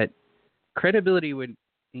 that credibility would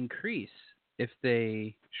increase if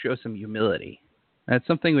they show some humility. That's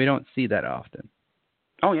something we don't see that often.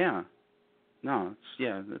 Oh yeah, no,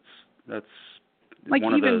 that's like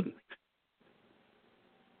one even. Of the,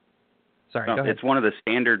 Sorry, go ahead. It's one of the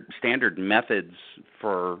standard methods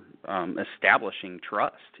for establishing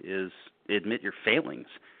trust is admit your failings.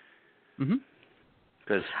 Mm-hmm.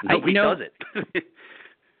 Because nobody does it.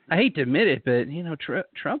 I hate to admit it, but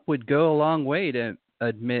Trump would go a long way to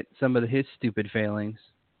admit some of his stupid failings.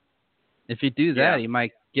 If you do that, Yeah. he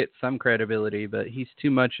might get some credibility, but he's too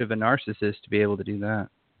much of a narcissist to be able to do that.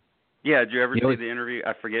 Yeah, did you ever He see always, the interview?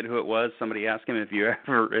 I forget who it was. Somebody asked him if you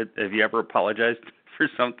ever apologized for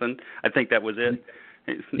something. I think that was it.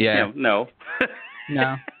 yeah. No.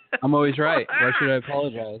 No, I'm always right. Why should I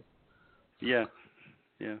apologize? Yeah.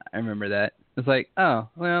 Yeah. I remember that. It's like, oh,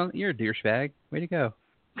 well, you're a douchebag. Way to go.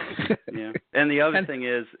 Yeah. And the other thing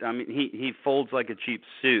is, I mean, he folds like a cheap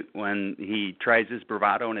suit when he tries his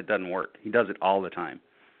bravado and it doesn't work. He does it all the time.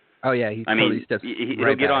 Oh yeah, he totally steps he'll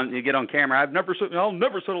right get back. on. You get on camera. I'll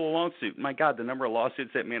never settle a lawsuit. My God, the number of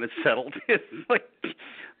lawsuits that man has settled is like,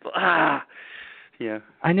 yeah.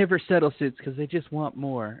 I never settle suits because they just want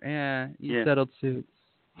more. Yeah, you settled suits.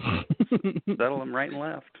 Settle them right and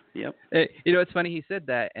left. Yep. You know, it's funny he said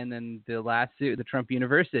that, and then the last suit, the Trump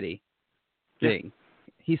University thing,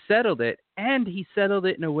 he settled it, and he settled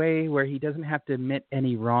it in a way where he doesn't have to admit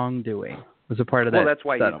any wrongdoing. Was a part of that. Well, that's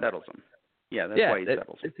why settlement. he settles them. Yeah, that's why he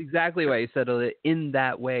settles. That's exactly why he settled it in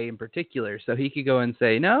that way in particular. So he could go and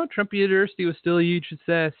say, no, Trump University was still a huge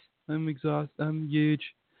success. I'm exhausted. I'm huge.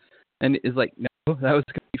 And it's like, no, that was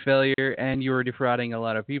a complete failure, and you were defrauding a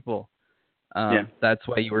lot of people. That's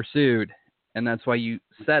why you were sued, and that's why you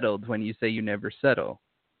settled when you say you never settle.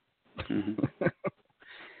 Mm-hmm.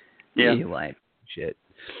 Yeah. You lying shit.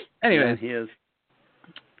 Anyways. Yeah, he is.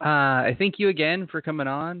 I thank you again for coming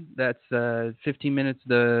on. That's 15 minutes,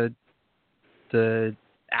 the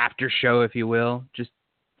after show, if you will, just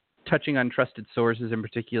touching on trusted sources in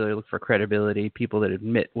particular. Look for credibility, people that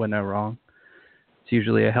admit when they're wrong. It's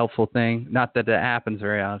usually a helpful thing. Not that that happens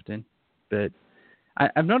very often, but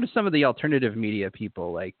I've noticed some of the alternative media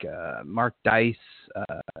people like Mark Dice,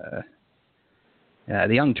 the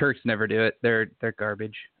Young Turks never do it. They're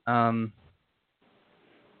garbage.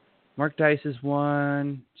 Mark Dice is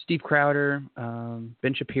one. Steve Crowder,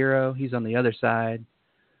 Ben Shapiro. He's on the other side.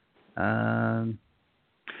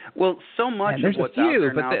 Well, so much of what's out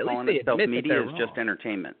there now calling itself media is just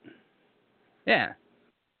entertainment. Yeah,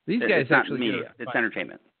 these guys it's actually not media; it's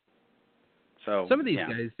entertainment. So some of these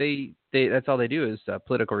guys, they that's all they do is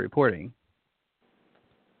political reporting.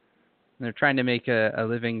 And they're trying to make a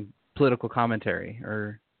living political commentary,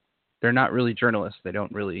 or they're not really journalists. They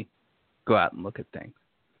don't really go out and look at things.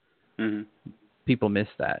 Mm-hmm. People miss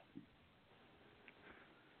that.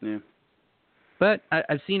 Yeah. But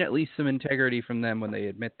I've seen at least some integrity from them when they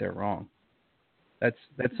admit they're wrong. That's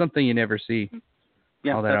something you never see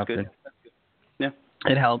all that often. Good. Yeah.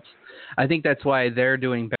 It helps. I think that's why they're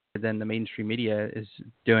doing better than the mainstream media is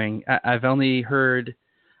doing. I've actually heard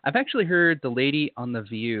the lady on The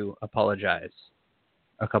View apologize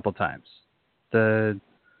a couple times. The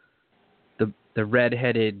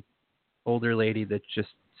redheaded older lady that just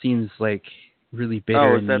seems like really bitter.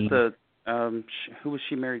 Oh, is that who was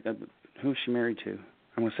she married? Who was she married to?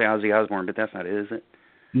 I'm gonna say Ozzy Osbourne, but that's not it, is it?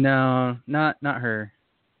 No, not her.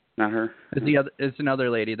 Not her. It's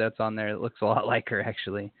another lady that's on there that looks a lot like her,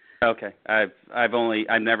 actually. Okay, I've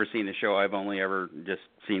never seen the show. I've only ever just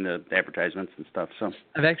seen the advertisements and stuff. So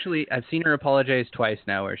I've seen her apologize twice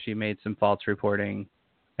now, where she made some false reporting,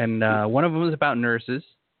 and one of them was about nurses,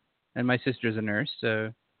 and my sister's a nurse,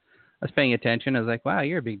 so I was paying attention. I was like, wow,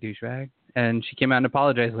 you're a big douchebag. And she came out and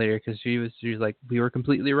apologized later because she was like, we were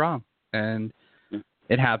completely wrong. And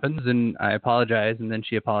it happens, and I apologize, and then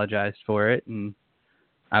she apologized for it, and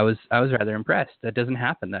I was rather impressed. That doesn't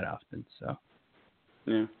happen that often. So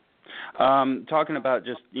yeah. Talking about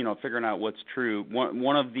just figuring out what's true.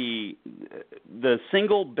 One of the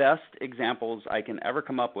single best examples I can ever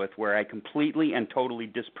come up with where I completely and totally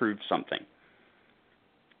disproved something.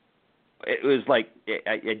 It was like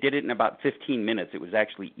I did it in about 15 minutes. It was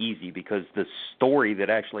actually easy because the story that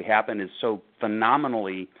actually happened is so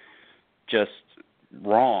phenomenally just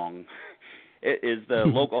wrong. It is the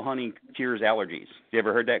local honey cures allergies. You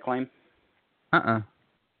ever heard that claim?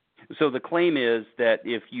 So the claim is that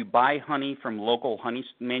if you buy honey from local honey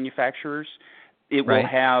manufacturers, it will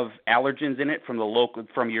have allergens in it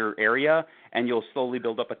from your area, and you'll slowly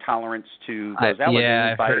build up a tolerance to those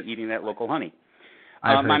allergens by eating that local honey.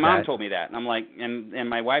 My mom told me that, and I'm like, and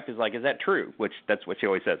my wife is like, is that true? Which that's what she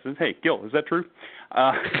always says. Hey, Gil, is that true?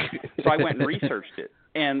 So I went and researched it.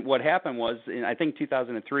 And what happened was, in I think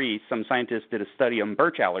 2003, some scientists did a study on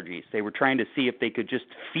birch allergies. They were trying to see if they could just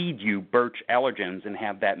feed you birch allergens and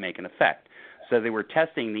have that make an effect. So they were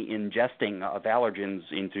testing the ingesting of allergens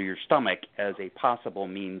into your stomach as a possible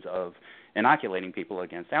means of inoculating people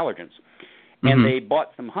against allergens. And they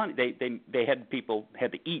bought some honey. They had people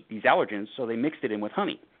had to eat these allergens, so they mixed it in with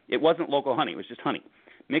honey. It wasn't local honey; it was just honey.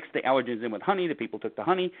 Mixed the allergens in with honey. The people took the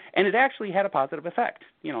honey, and it actually had a positive effect.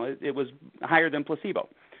 It was higher than placebo.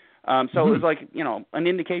 So it was like, an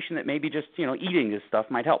indication that maybe just, eating this stuff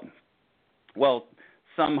might help. Well,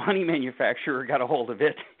 some honey manufacturer got a hold of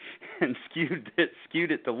it and skewed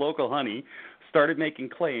it to local honey, started making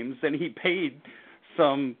claims, and he paid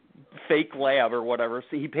some fake lab or whatever.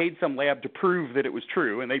 So he paid some lab to prove that it was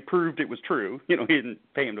true, and they proved it was true. He didn't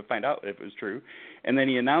pay him to find out if it was true. And then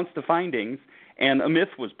he announced the findings, and a myth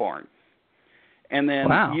was born. And then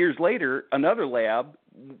years later, another lab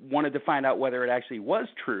wanted to find out whether it actually was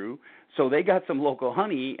true. So they got some local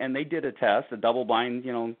honey, and they did a test, a double-blind,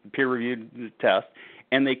 peer-reviewed test,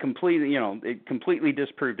 and they completely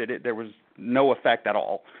disproved it. There was no effect at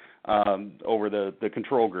all over the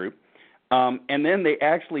control group. And then they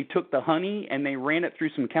actually took the honey and they ran it through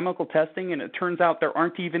some chemical testing, and it turns out there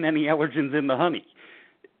aren't even any allergens in the honey.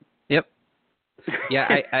 Yep. Yeah,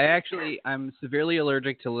 I'm severely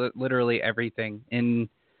allergic to literally everything in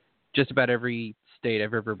just about every state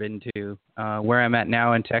I've ever been to. Where I'm at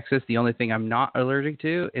now in Texas, the only thing I'm not allergic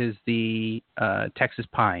to is the Texas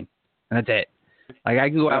pine, and that's it. Like, I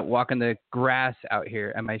can go out and walk in the grass out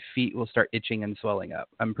here, and my feet will start itching and swelling up.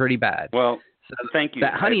 I'm pretty bad. Well, so thank you.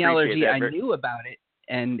 That honey allergy, I knew about it,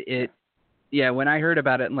 and when I heard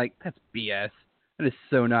about it, I'm like, that's BS. That is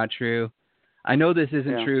so not true. I know this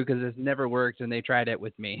isn't true because it's never worked, and they tried it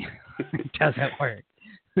with me. It doesn't work.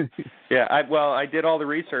 I did all the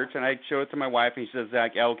research, and I showed it to my wife, and she says,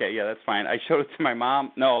 okay, yeah, that's fine. I showed it to my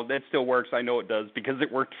mom. No, that still works. I know it does because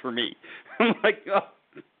it worked for me. I'm like, oh.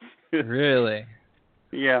 Really?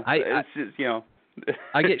 Yeah, it's just,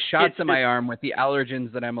 I get shots in my arm with the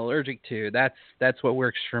allergens that I'm allergic to. That's what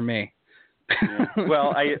works for me. Yeah.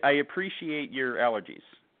 Well, I appreciate your allergies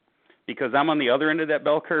because I'm on the other end of that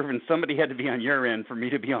bell curve, and somebody had to be on your end for me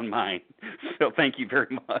to be on mine. So thank you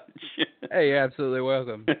very much. Hey, you're absolutely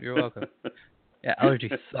welcome. You're welcome. Yeah,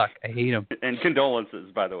 allergies suck. I hate them. And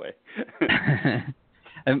condolences, by the way.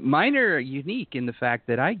 Mine are unique in the fact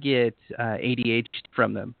that I get ADHD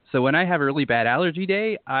from them. So when I have a really bad allergy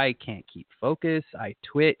day, I can't keep focus. I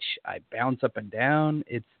twitch. I bounce up and down.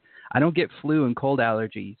 I don't get flu and cold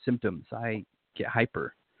allergy symptoms. I get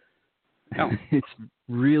hyper. Oh. It's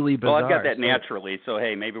really bizarre. Well, I've got that naturally, so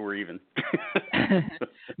hey, maybe we're even.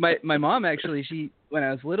 My mom actually, when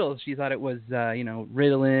I was little, she thought it was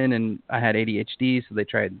Ritalin, and I had ADHD, so they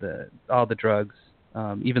tried all the drugs,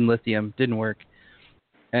 even lithium, didn't work.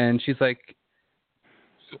 And she's like,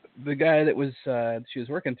 the guy that she was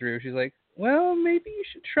working through, she's like, well, maybe you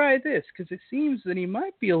should try this because it seems that he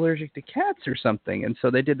might be allergic to cats or something. And so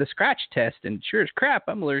they did the scratch test, and sure as crap,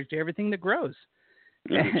 I'm allergic to everything that grows.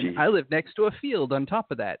 Oh, and I live next to a field on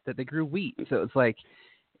top of that they grew wheat. So it's like,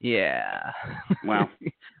 yeah. Wow.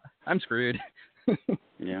 I'm screwed.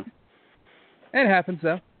 Yeah. It happens,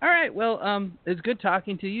 though. All right. Well, it's good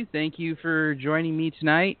talking to you. Thank you for joining me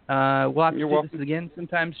tonight. We'll have to do this again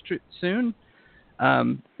sometime soon.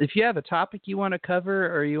 If you have a topic you want to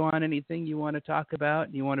cover or you want anything you want to talk about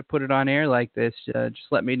and you want to put it on air like this, just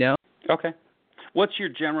let me know. Okay. What's your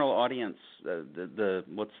general audience?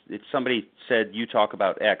 If somebody said you talk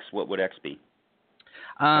about X, what would X be?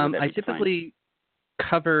 I typically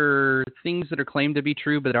cover things that are claimed to be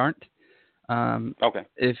true but aren't. Okay.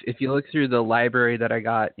 If you look through the library that I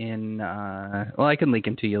got in, I can link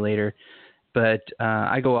them to you later, but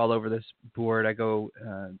I go all over this board. I go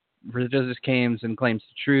religious claims and claims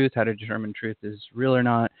to truth, how to determine truth is real or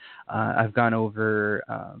not. I've gone over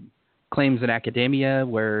claims in academia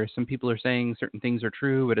where some people are saying certain things are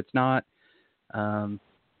true, but it's not,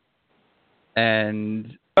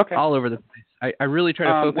 and all over the place. I really try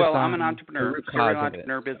to focus on. I'm an entrepreneur, serial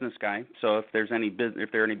entrepreneur, business guy. So if there are any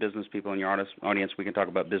business people in your audience, we can talk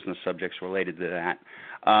about business subjects related to that.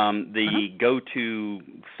 The go-to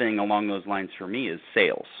thing along those lines for me is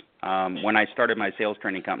sales. When I started my sales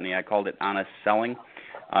training company, I called it Honest Selling.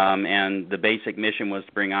 And the basic mission was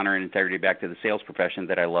to bring honor and integrity back to the sales profession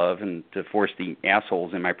that I love and to force the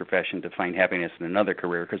assholes in my profession to find happiness in another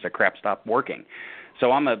career because the crap stopped working.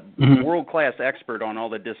 So I'm a world-class expert on all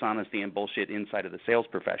the dishonesty and bullshit inside of the sales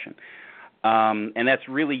profession. And that's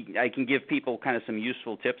really, I can give people kind of some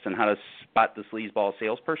useful tips on how to spot the sleazeball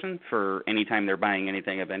salesperson for any time they're buying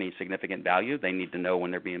anything of any significant value. They need to know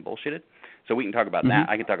when they're being bullshitted. So we can talk about that.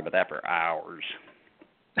 I can talk about that for hours.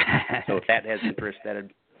 So if that has interest, that'd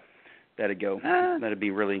go. That'd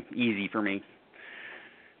be really easy for me.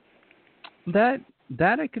 That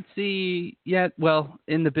I could see. Yeah, well,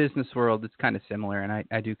 in the business world, it's kind of similar, and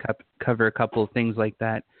I do cover a couple of things like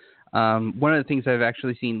that. One of the things I've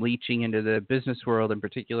actually seen leaching into the business world in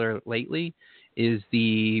particular lately is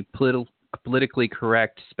the politically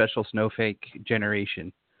correct special snowflake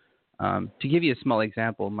generation. To give you a small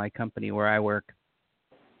example, my company where I work,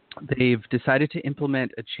 they've decided to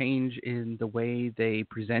implement a change in the way they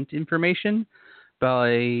present information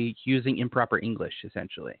by using improper English,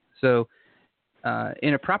 essentially. So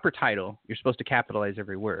in a proper title, you're supposed to capitalize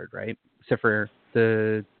every word, right? Except for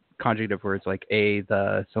the conjugative words like a,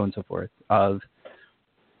 the, so on and so forth, of.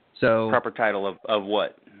 So proper title of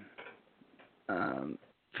what?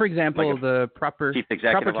 For example, like the proper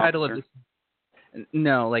title of this.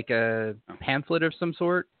 No, like a pamphlet of some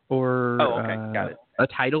sort, or Got it. a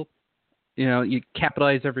title. You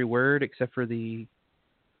capitalize every word except for the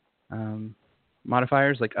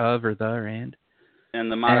modifiers like of or the or and.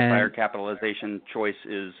 And the modifier capitalization choice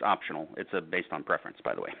is optional. It's based on preference,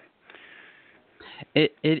 by the way.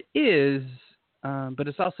 It is, but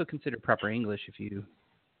it's also considered proper English if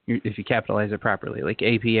you capitalize it properly, like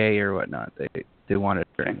APA or whatnot. They want it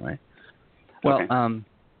a certain way. Well,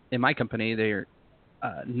 in my company, they're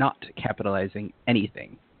not capitalizing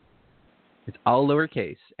anything. It's all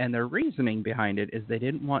lowercase, and their reasoning behind it is they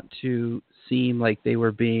didn't want to seem like they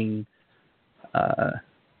were being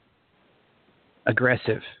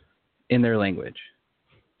aggressive in their language.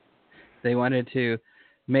 They wanted to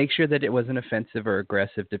make sure that it wasn't offensive or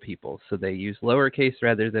aggressive to people, so they used lowercase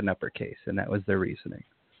rather than uppercase, and that was their reasoning.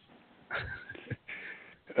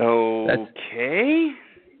 Okay.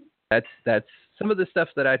 That's some of the stuff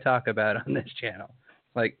that I talk about on this channel.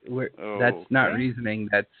 Like that's not reasoning.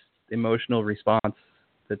 That's emotional response.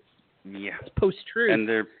 That's post-truth. And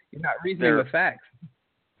you're not reasoning with facts.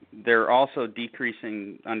 They're also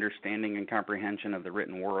decreasing understanding and comprehension of the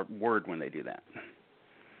written word when they do that.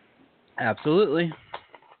 Absolutely.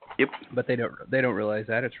 Yep. But they don't realize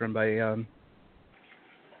that it's run by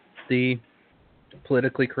the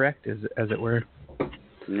politically correct, as it were.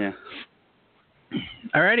 Yeah.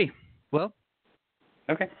 Alrighty. Well.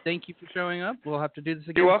 Okay. Thank you for showing up. We'll have to do this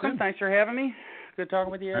again. You're welcome. Soon. Thanks for having me. Good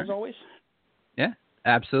talking with you as always. Yeah,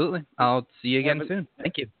 absolutely. I'll see you again soon.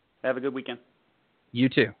 Thank you. Have a good weekend. You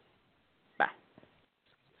too.